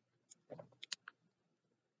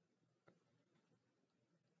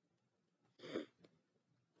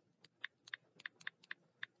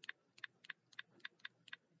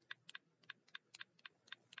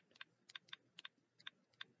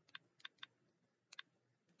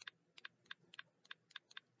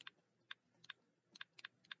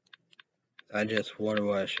 I just wonder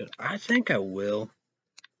what I should. I think I will.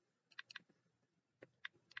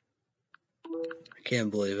 I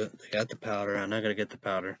can't believe it. They got the powder. I'm not gonna get the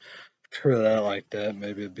powder. True that like that.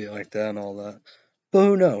 Maybe it'd be like that and all that. But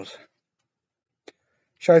who knows?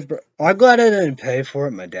 I'm glad I didn't pay for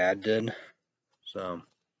it. My dad did. So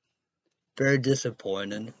very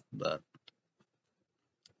disappointed, but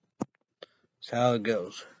that's how it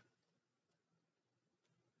goes.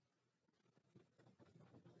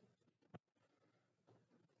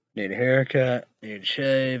 Need a haircut. Need a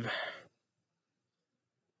shave.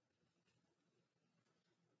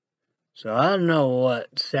 So I don't know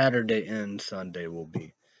what Saturday and Sunday will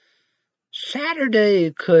be.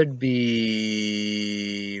 Saturday could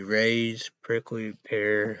be Ray's prickly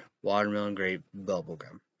pear, watermelon, grape,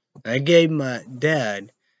 bubblegum. I gave my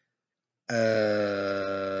dad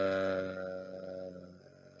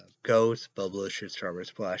Ghost, Bubblicious, Strawberry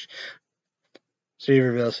Splash.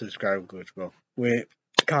 Cedarville, subscribe, Glitchable. With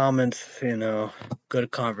comments,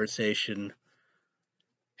 good conversation.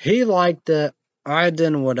 He liked it. I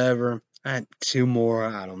didn't, whatever. I had 2 more,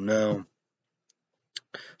 I don't know.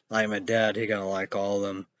 Like my dad, he gonna like all of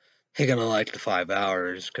them. He gonna like the 5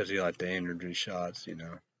 hours because he liked the energy shots,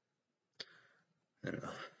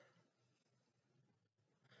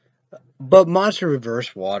 But Monster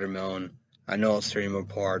Reverse Watermelon, I know it's 3 more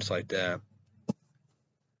parts like that.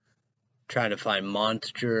 Trying to find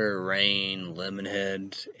Monster, Rain, Lemon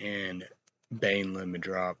Heads, and Bane Lemon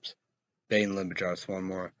Drops. Bane Lemon Drops, 1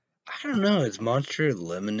 more. I don't know, is Monster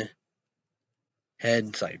Lemon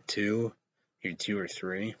Heads like 2? Maybe 2 or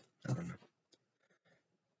 3? I don't know.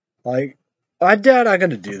 Like, I doubt I'm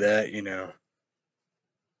gonna do that,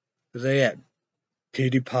 Because they got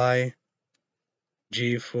PewDiePie,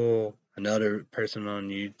 G-Full, another person on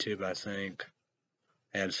YouTube, I think.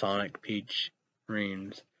 And Sonic Peach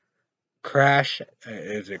Rings. Crash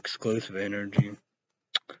is exclusive energy.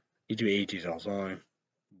 YouTube 80s also.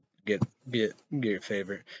 Get your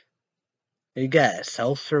favorite. You got a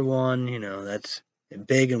seltzer one, that's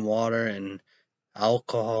big in water and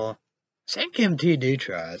alcohol. I think MTD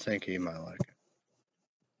try. I think he might like it.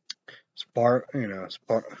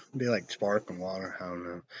 Be like sparkling water. I don't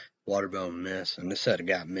know. Watermelon Mist. And this said it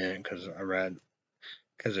got mint because I read.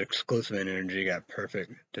 Because exclusive energy got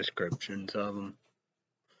perfect descriptions of them.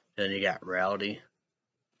 Then you got Rowdy.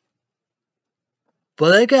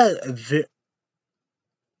 But they got.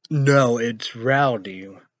 No, it's Rowdy.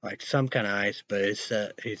 Like some kind of ice, but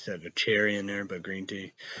he said a cherry in there, but green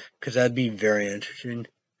tea. Because that'd be very interesting.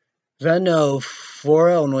 Because I know 4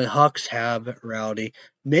 Illinois Hucks have Rowdy.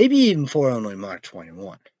 Maybe even 4 Illinois Mark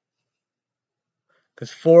 21.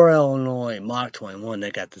 Because for Illinois, Mach 21, they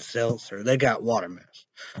got the seltzer. They got water mist.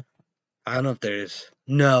 I don't know if there's...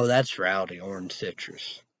 No, that's Rowdy, orange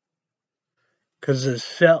citrus. Because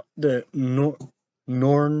the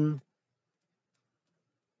Norton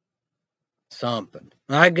something.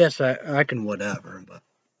 I guess I can whatever, but...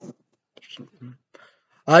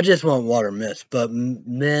 I just want water mist, but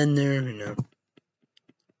men there,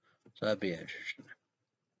 So that'd be interesting.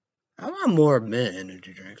 I want more mint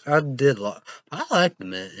energy drinks. I like the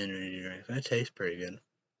mint energy drinks. They taste pretty good. I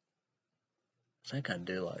think I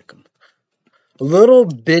do like them. Little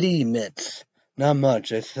bitty mints. Not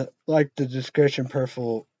much. It's like the description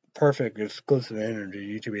perfect exclusive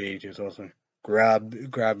energy. YouTube is also grab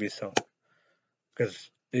yourself. Because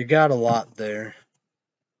you got a lot there.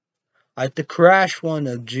 Like the Crash one,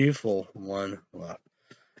 the G-Fuel one. Well,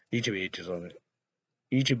 YouTube is on it.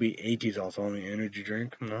 EGB is also on the energy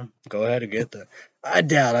drink. No, go ahead and get that. I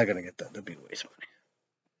doubt I'm gonna get that. That'd be a waste of money.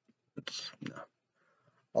 It's no.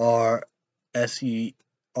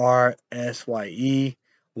 RSYE.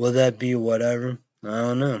 Will that be whatever?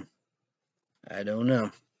 I don't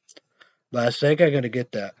know. But I think I'm gonna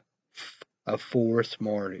get that. A 4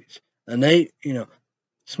 Smarties. And they,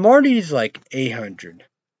 Smarties like 800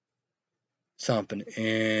 something.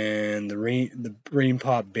 And the Green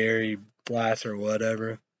Pop Berry Blast or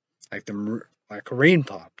whatever. Like Green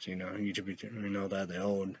Pops, you know that the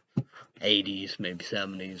old 80s, maybe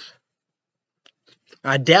 70s.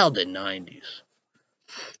 I doubt the 90s.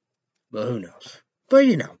 But who knows? But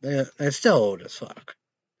they're still old as fuck.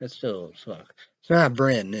 It's not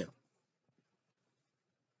brand new.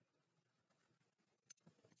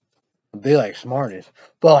 It'd be like Smarties.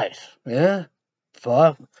 Boys, yeah?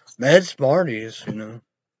 Fuck. Man, Smarties,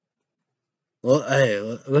 Well, hey,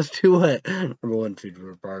 let's do what? Number one food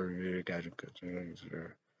product review, Let's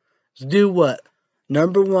do what?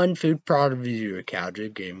 Number one food product review, Calgary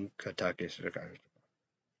Game, Kentucky.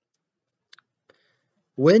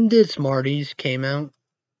 When did Smarties came out?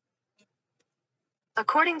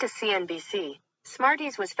 According to CNBC,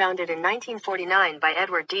 Smarties was founded in 1949 by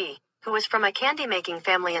Edward D., who was from a candy-making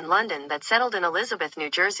family in London that settled in Elizabeth,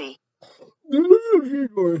 New Jersey.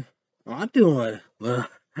 I'm doing well.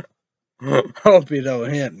 Hope you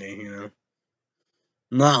don't hit me,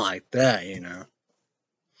 Not like that,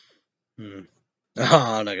 Oh,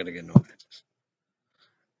 I'm not gonna get no answers.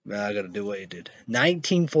 Now I gotta do what you did.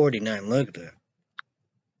 1949, look at that.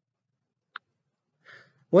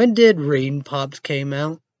 When did Rean Pops came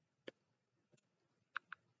out?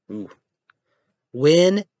 Ooh.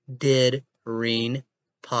 When did Rean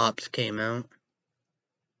Pops came out?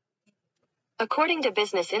 According to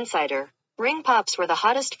Business Insider, Ring Pops were the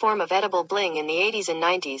hottest form of edible bling in the 80s and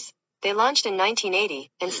 90s. They launched in 1980,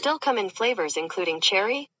 and still come in flavors including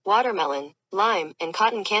cherry, watermelon, lime, and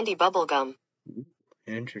cotton candy bubblegum.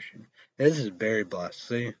 Interesting. This is Berry Blast,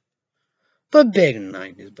 see? But big in the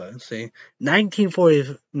 90s, but see?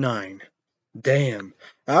 1949. Damn.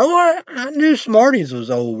 I knew Smarties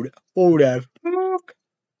was old. Old as fuck.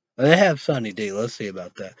 They have Sunny D. Let's see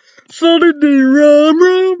about that. Sunny D,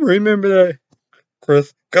 rum. Remember that?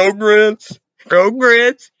 Chris. Go Chris. Go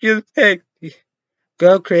Chris. You're sexy.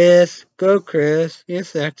 Go Chris. Go Chris. You're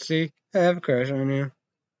sexy. I have a crush on you.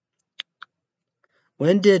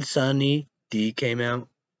 When did Sunny D came out?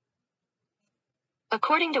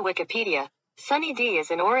 According to Wikipedia, Sunny D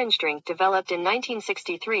is an orange drink developed in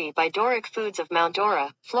 1963 by Doric Foods of Mount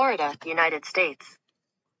Dora, Florida, United States.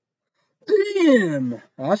 Damn,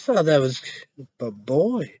 I thought that was a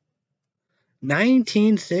boy.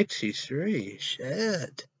 1963,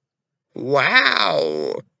 shit.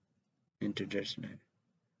 Wow. Intergestionate.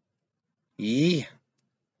 Yeah.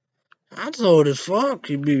 That's old as fuck.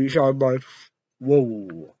 You'd be shot by.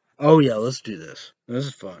 Whoa. Oh, yeah, let's do this. This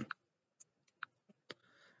is fun.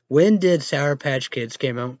 When did Sour Patch Kids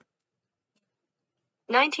came out?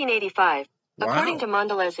 1985. Wow. According to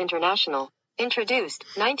Mondelez International, introduced,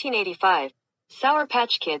 1985. Sour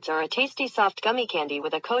Patch Kids are a tasty soft gummy candy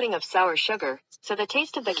with a coating of sour sugar, so the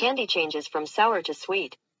taste of the candy changes from sour to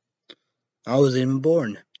sweet. I was even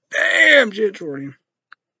born. Damn, shit,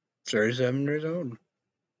 37 years old.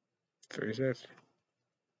 36.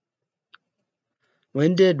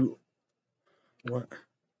 When did... What?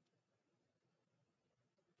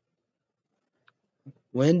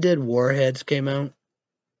 When did Warheads came out?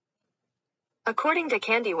 According to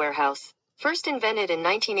Candy Warehouse, first invented in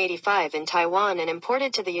 1985 in Taiwan and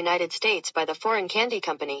imported to the United States by the Foreign Candy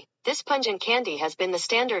Company, this pungent candy has been the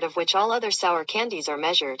standard of which all other sour candies are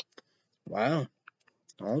measured. Wow.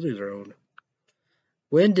 All these are old.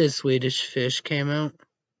 When did Swedish Fish came out?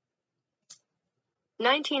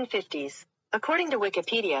 1950s. According to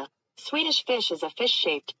Wikipedia, Swedish Fish is a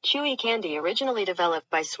fish-shaped, chewy candy originally developed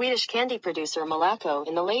by Swedish candy producer Malaco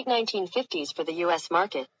in the late 1950s for the U.S.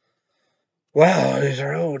 market. Wow, these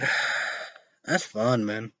are old. That's fun,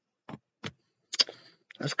 man.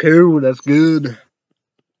 That's cool. That's good.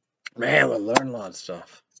 Man, we learned a lot of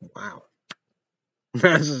stuff. Wow.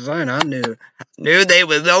 That's a sign I knew they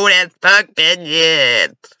was old as fuck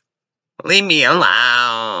bitches. Leave me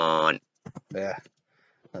alone. Yeah.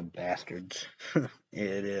 The bastards.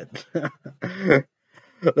 Idiot.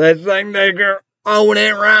 They think they can own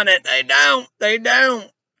it, run it. They don't. They don't.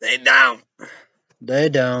 They don't. They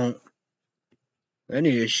don't. They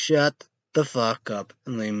need to shut the fuck up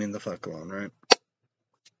and leave me the fuck alone, right?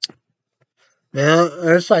 Yeah,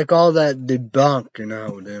 it's like all that debunk, you know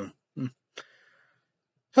how we do.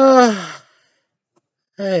 I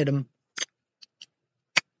hate them.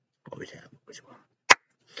 Always have. Always will.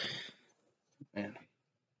 Man.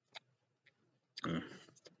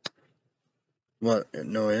 What?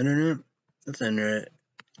 No internet? That's internet.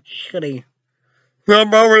 Shitty.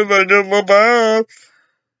 I'm always like this for bad.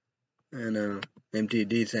 And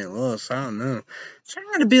MTD St. Louis, I don't know. It's not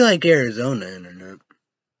gonna be like Arizona internet.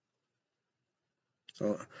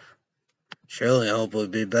 So surely hopefully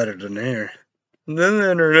be better than there. Then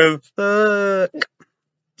the internet suck.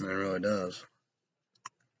 It really does.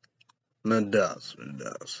 It does. It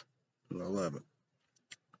does. I love it.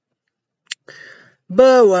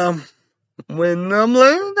 But well, when I'm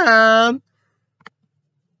little time,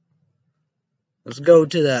 let's go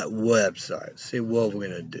to that website. See what we're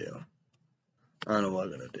gonna do. I don't know what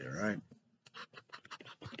we're gonna do, right?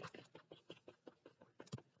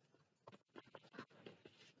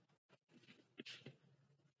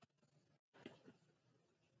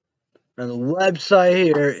 Now the website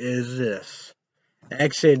here is this.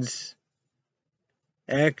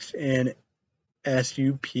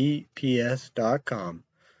 xnsupps.com.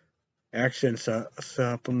 Action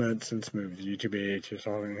supplements and smoothies. YouTube AHS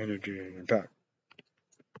all energy in your pack.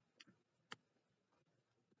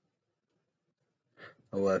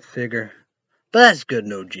 A web figure. But that's good,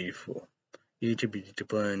 no G Fool. YouTube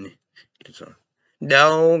plan.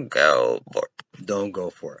 Don't go for it. Don't go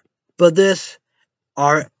for it. But this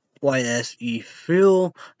RYSE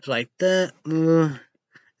fuel is like that.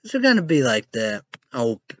 Is it gonna be like that?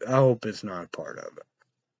 I hope it's not a part of it.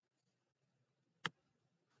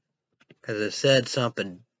 Because it said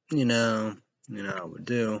something, you know, I would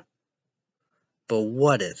do. But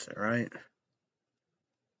what is it, right?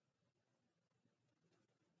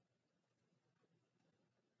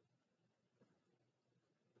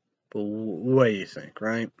 But what do you think,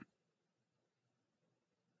 right?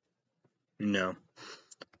 No.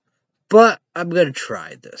 But I'm gonna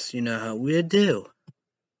try this. You know how we do.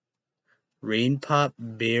 Rain Pop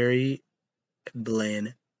Berry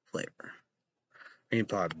Blend flavor. Rain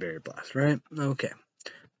Pop Berry Blast, right? Okay.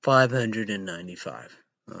 595.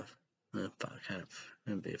 Kind of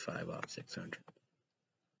gonna be 5 off 600.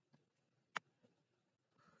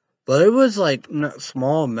 But it was like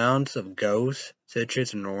small amounts of Ghost,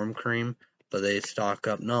 Citrus, and Norm Cream. But they stock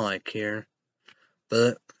up, not like here.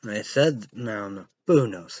 But I said, no, who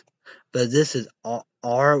knows? But this is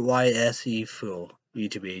RYSE Fuel.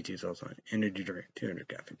 YouTube 18 also energy drink, 200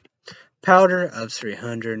 caffeine. Powder of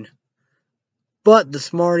 300. But the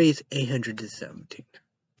Smarties 800 to 17.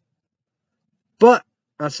 But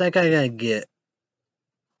I think I gotta get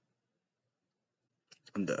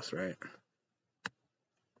this, right?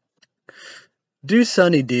 Do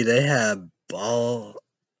Sunny D, they have ball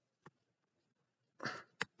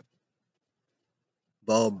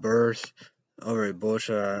burst. Alright,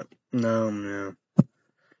 bullshit. No.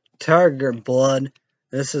 Tiger Blood.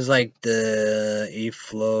 This is like the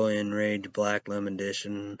E-Flow Enraged Black Lemon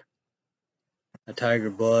Edition. A Tiger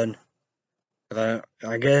Blood. I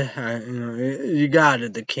guess you got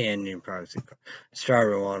it. The can you probably see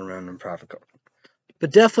strawberry watermelon and profit code.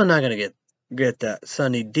 But definitely not gonna get that.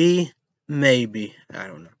 Sunny D, maybe. I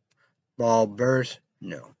don't know. Ball burst,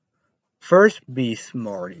 no. First be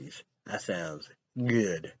Smarties. That sounds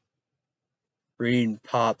good. Green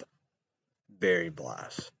Pop Berry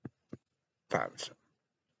Blast. 5%.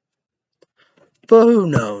 But who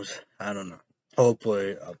knows? I don't know.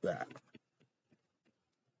 Hopefully of that.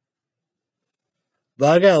 But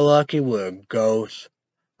I got lucky with a Ghost.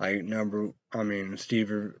 Like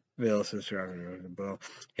Steverville sister.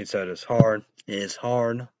 He said it's hard. It is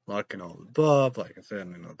hard. Luck and all the above. Like I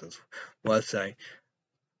said, this website.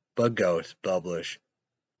 But Ghost, Bubblish,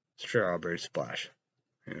 Strawberry Splash.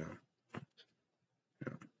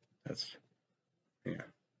 That's, yeah.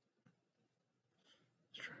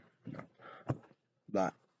 No.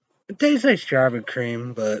 But it tastes like strawberry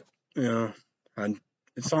cream, but, I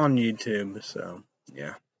It's on YouTube, so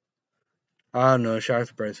yeah. I don't know,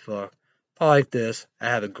 Sharks Brace fuck. If I like this, I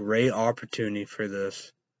have a great opportunity for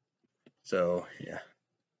this. So yeah.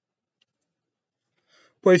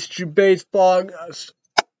 Place your baseball,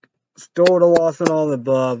 store the loss and all the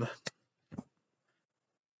above.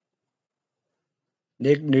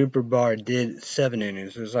 Nick Nuperbar did 7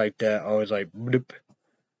 innings. It was like that. I was like, bloop.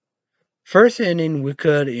 First inning, we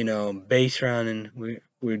could, base rounding.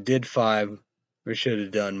 We did 5. We should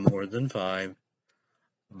have done more than 5.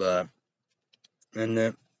 But, and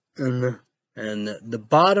the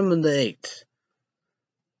bottom of the 8th,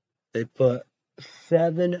 they put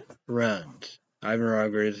 7 runs. Ivan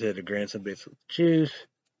Rodriguez hit a grand slam base with juice.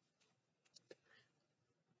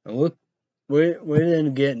 And we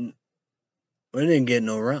didn't get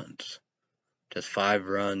no runs. Just 5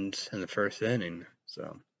 runs in the first inning.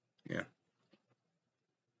 So, yeah.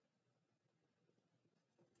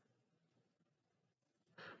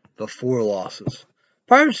 But 4 losses.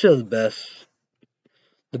 Probably still the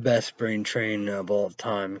best spring training of all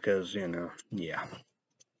time because, yeah.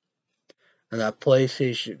 And that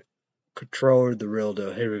PlayStation controller, the real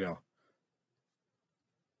deal. Here we go.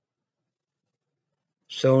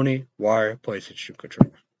 Sony wire PlayStation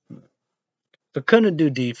controller. So couldn't do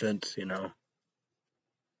defense,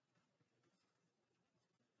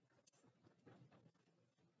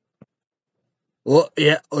 Well,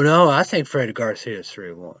 yeah, no, I think Freddie Garcia is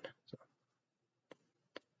 3-1.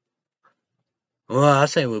 Well, I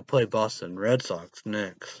say we play Boston Red Sox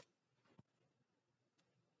next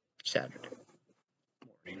Saturday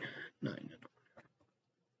morning, 9.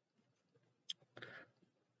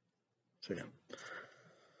 So yeah,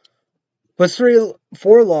 but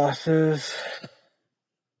 4 losses.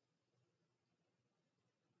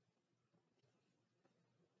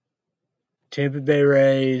 Tampa Bay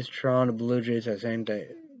Rays, Toronto Blue Jays, that same day.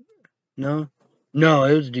 No,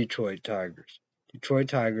 it was Detroit Tigers. Detroit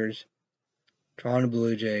Tigers, Toronto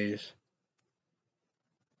Blue Jays,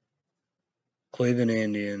 Cleveland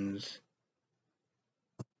Indians,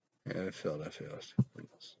 and Philadelphia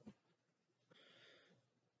Phillies.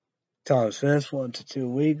 Thomas Smith went to 2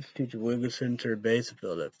 weeks. T.J. Wilkinson third base. The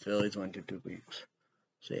Philadelphia Phillies went to 2 weeks.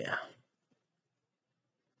 So yeah.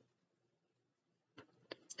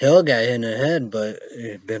 Hill got hit in the head, but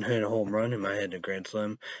it been hit a home run in my head, a grand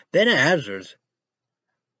slam. Ben Azers,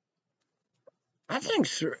 I think,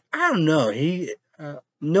 I don't know. He,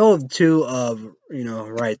 no 2 of,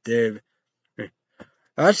 right there.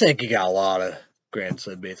 I think he got a lot of grand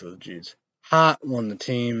slam bases with Jews. Hot won the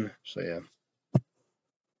team, so yeah.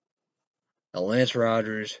 Lance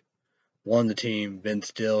Rogers won the team. Ben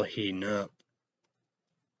Still heating up.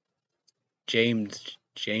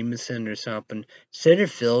 Jameson or something. Center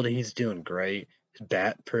field, he's doing great. His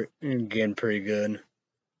bat getting pretty good.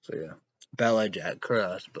 So yeah, bat like Jack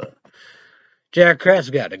Krause, but Jack Krause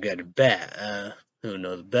got a good bat. Who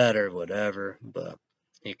knows better, whatever, but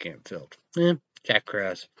he can't field. Jack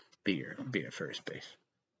Krause, be your first base.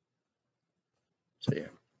 So yeah,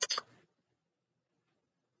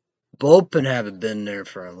 bullpen haven't been there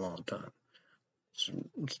for a long time.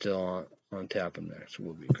 It's still on tap in there, so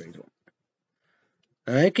we'll be crazy.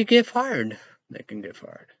 They could get fired. They can get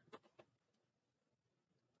fired.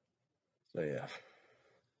 So yeah.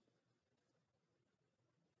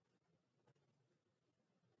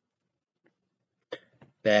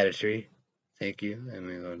 Battery. Thank you. I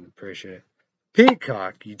mean, I appreciate it.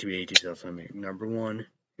 Peacock, YouTube 18 self number 1.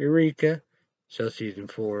 Eureka. So season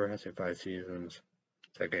 4. I said 5 seasons.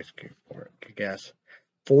 So I guess guess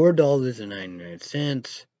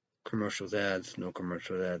 $4.99. Commercials ads. No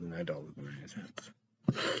commercial ads. $9.99.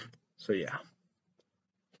 So yeah.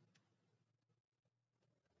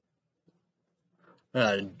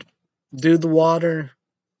 Do the water.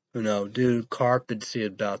 Do carpet. See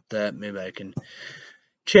about that. Maybe I can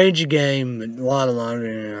change the game. A lot of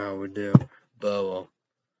laundry I would do. But well.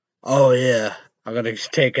 Oh yeah. I gotta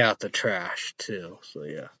take out the trash too. So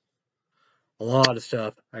yeah. A lot of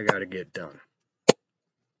stuff I gotta get done.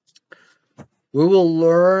 We will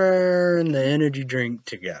learn the energy drink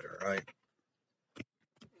together, right?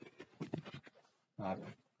 I'll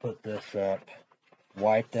put this up.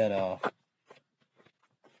 Wipe that off.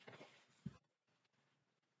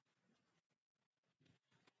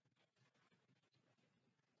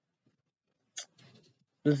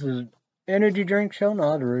 This is energy drink show,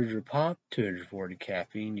 not original pop. 240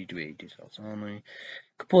 caffeine. You do 80 cells only.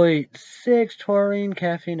 Complete 6 taurine,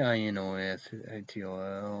 caffeine, INOS,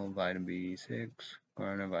 ATOL, vitamin B6,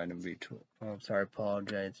 vitamin B12. Oh, sorry,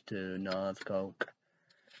 apologize to Nas Coke.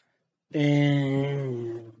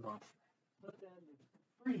 And put that in the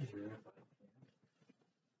freezer.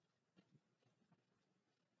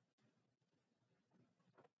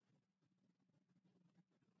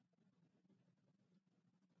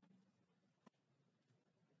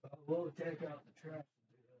 We'll take out the trash.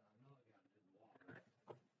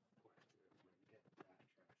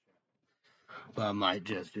 But I might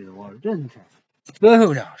just do the water. Doesn't matter. But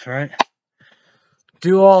who knows, right?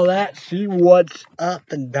 Do all that, see what's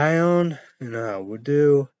up and down. You know how we'll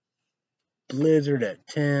do. Blizzard at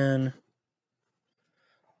 10.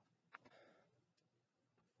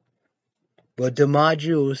 But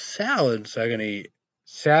DiMaggio salads I'm gonna eat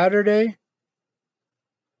Saturday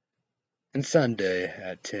and Sunday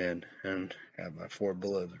at 10 and have my 4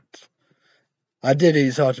 blizzards. I did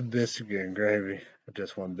eat sausage biscuit and gravy.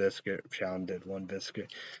 Just one biscuit. Sean did one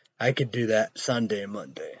biscuit. I could do that Sunday and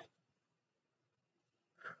Monday.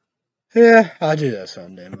 Yeah, I'll do that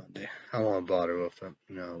Sunday and Monday. I won't bother with it.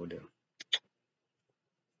 No, we'll do.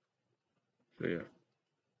 So, yeah.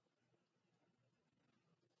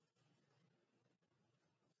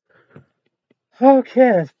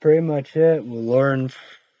 Okay, that's pretty much it. We'll learn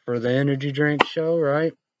for the energy drink show,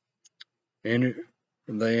 right? The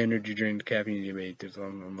energy drink, caffeine debate.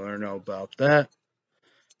 I'm gonna learn all about that.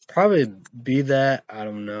 Probably be that. I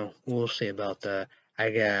don't know. We'll see about that. I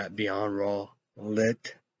got Beyond Raw,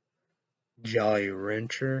 Lit, Jolly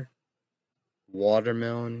Rancher,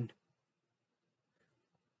 Watermelon.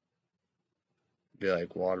 Be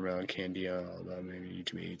like watermelon candy, all that. Maybe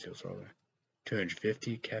YouTube eats or something.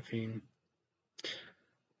 250 caffeine.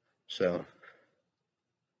 So,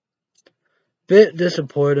 bit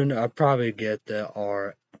disappointed. I'll probably get the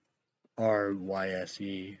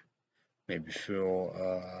RYSE, maybe Phil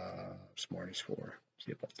Smarties 4.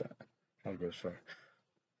 See about that. I'll go far.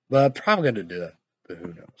 But I'm probably gonna do that. But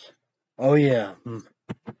who knows? Oh yeah.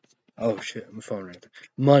 Oh shit, my phone right there.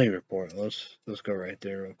 Money report. Let's go right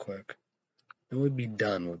there real quick. Then we'll be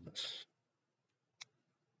done with this.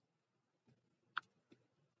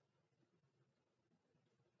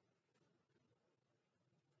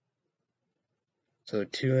 So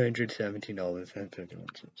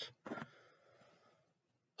 $217.51.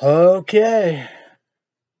 Okay.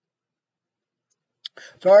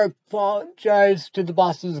 Sorry, apologize to the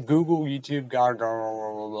bosses, Google, YouTube, God,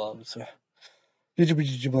 so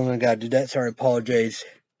YouTube, I gotta do that. Sorry, apologize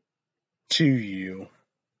to you.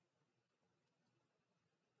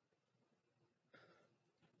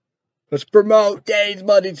 Let's promote days,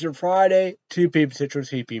 Monday through Friday. 2 p.m. Central,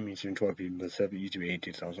 3 p.m. Eastern, 12 p.m. Pacific, YouTube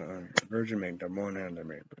 18,000. Virgin, make the morning, and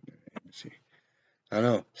ABC. I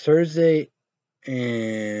know. Thursday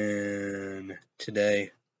and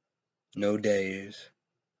today, no days.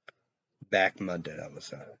 Back Monday on the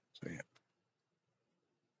side. So yeah.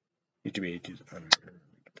 YouTube 18,000.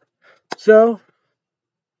 So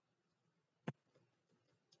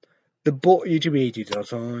the YouTube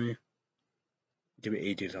 18,000. YouTube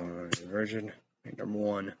 18,000 version. Number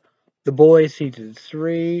 1. The Boys Season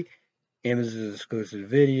 3. Amazon exclusive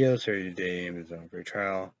video. 30-day Amazon free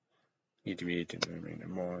trial. YouTube 18,000.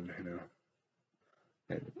 Number 1. You know.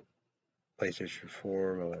 And PlayStation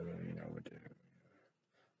 4. Whatever. You know what to do.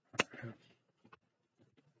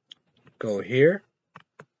 Go here.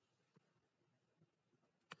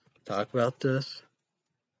 Talk about this.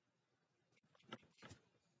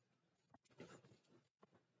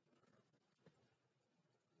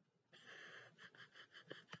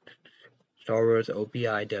 Star Wars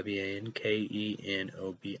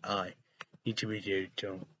OPIWANKENOBI.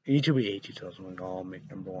 YouTube 18,000 all make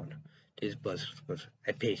number 1. This bus was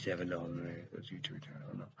I pay $7 it was YouTube channel. I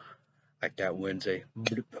don't know. Like that Wednesday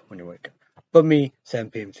when you wake up. But me,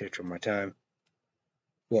 7 p.m. Central my time.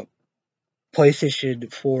 Well,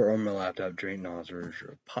 PlayStation 4 on my laptop, drink nozzles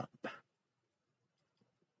or pop.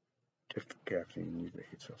 Different caffeine, you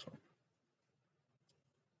hate so.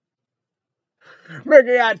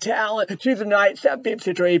 Mercury Got Talent, Tuesday night, 7 p.m.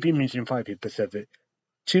 Central, 8 p.m. Eastern, 5 p.m. Pacific.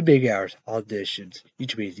 2 big hours, auditions.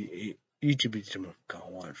 YouTube, go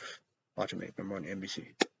watch it make number 1 NBC.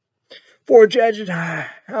 4 judges,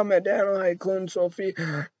 Helmet Down, Clone Sophie,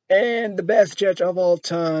 and the best judge of all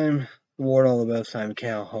time, award all the best time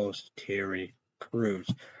count host Terry Crews.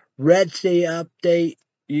 Red State Update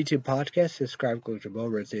YouTube podcast. Subscribe, click the bell.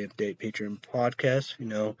 Red State Update Patreon podcast. You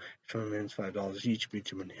know, 20 minutes, $5 each.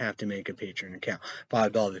 YouTube have to make a Patreon account.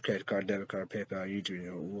 $5 credit card, debit card, PayPal,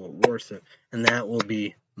 YouTube, worth it. And that will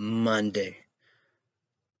be Monday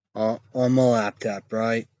on my laptop,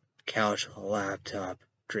 right? Couch, laptop.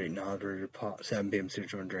 Drayton Hodder Pop, 7 p.m.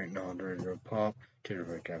 Central, Drayton Hodder Pop, 2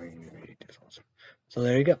 different caffeine. Awesome. So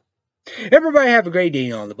there you go. Everybody have a great day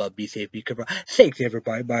on the above. Be safe, be careful. Thanks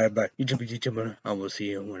everybody. Bye bye. YouTube. I will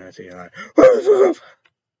see you when I say hi.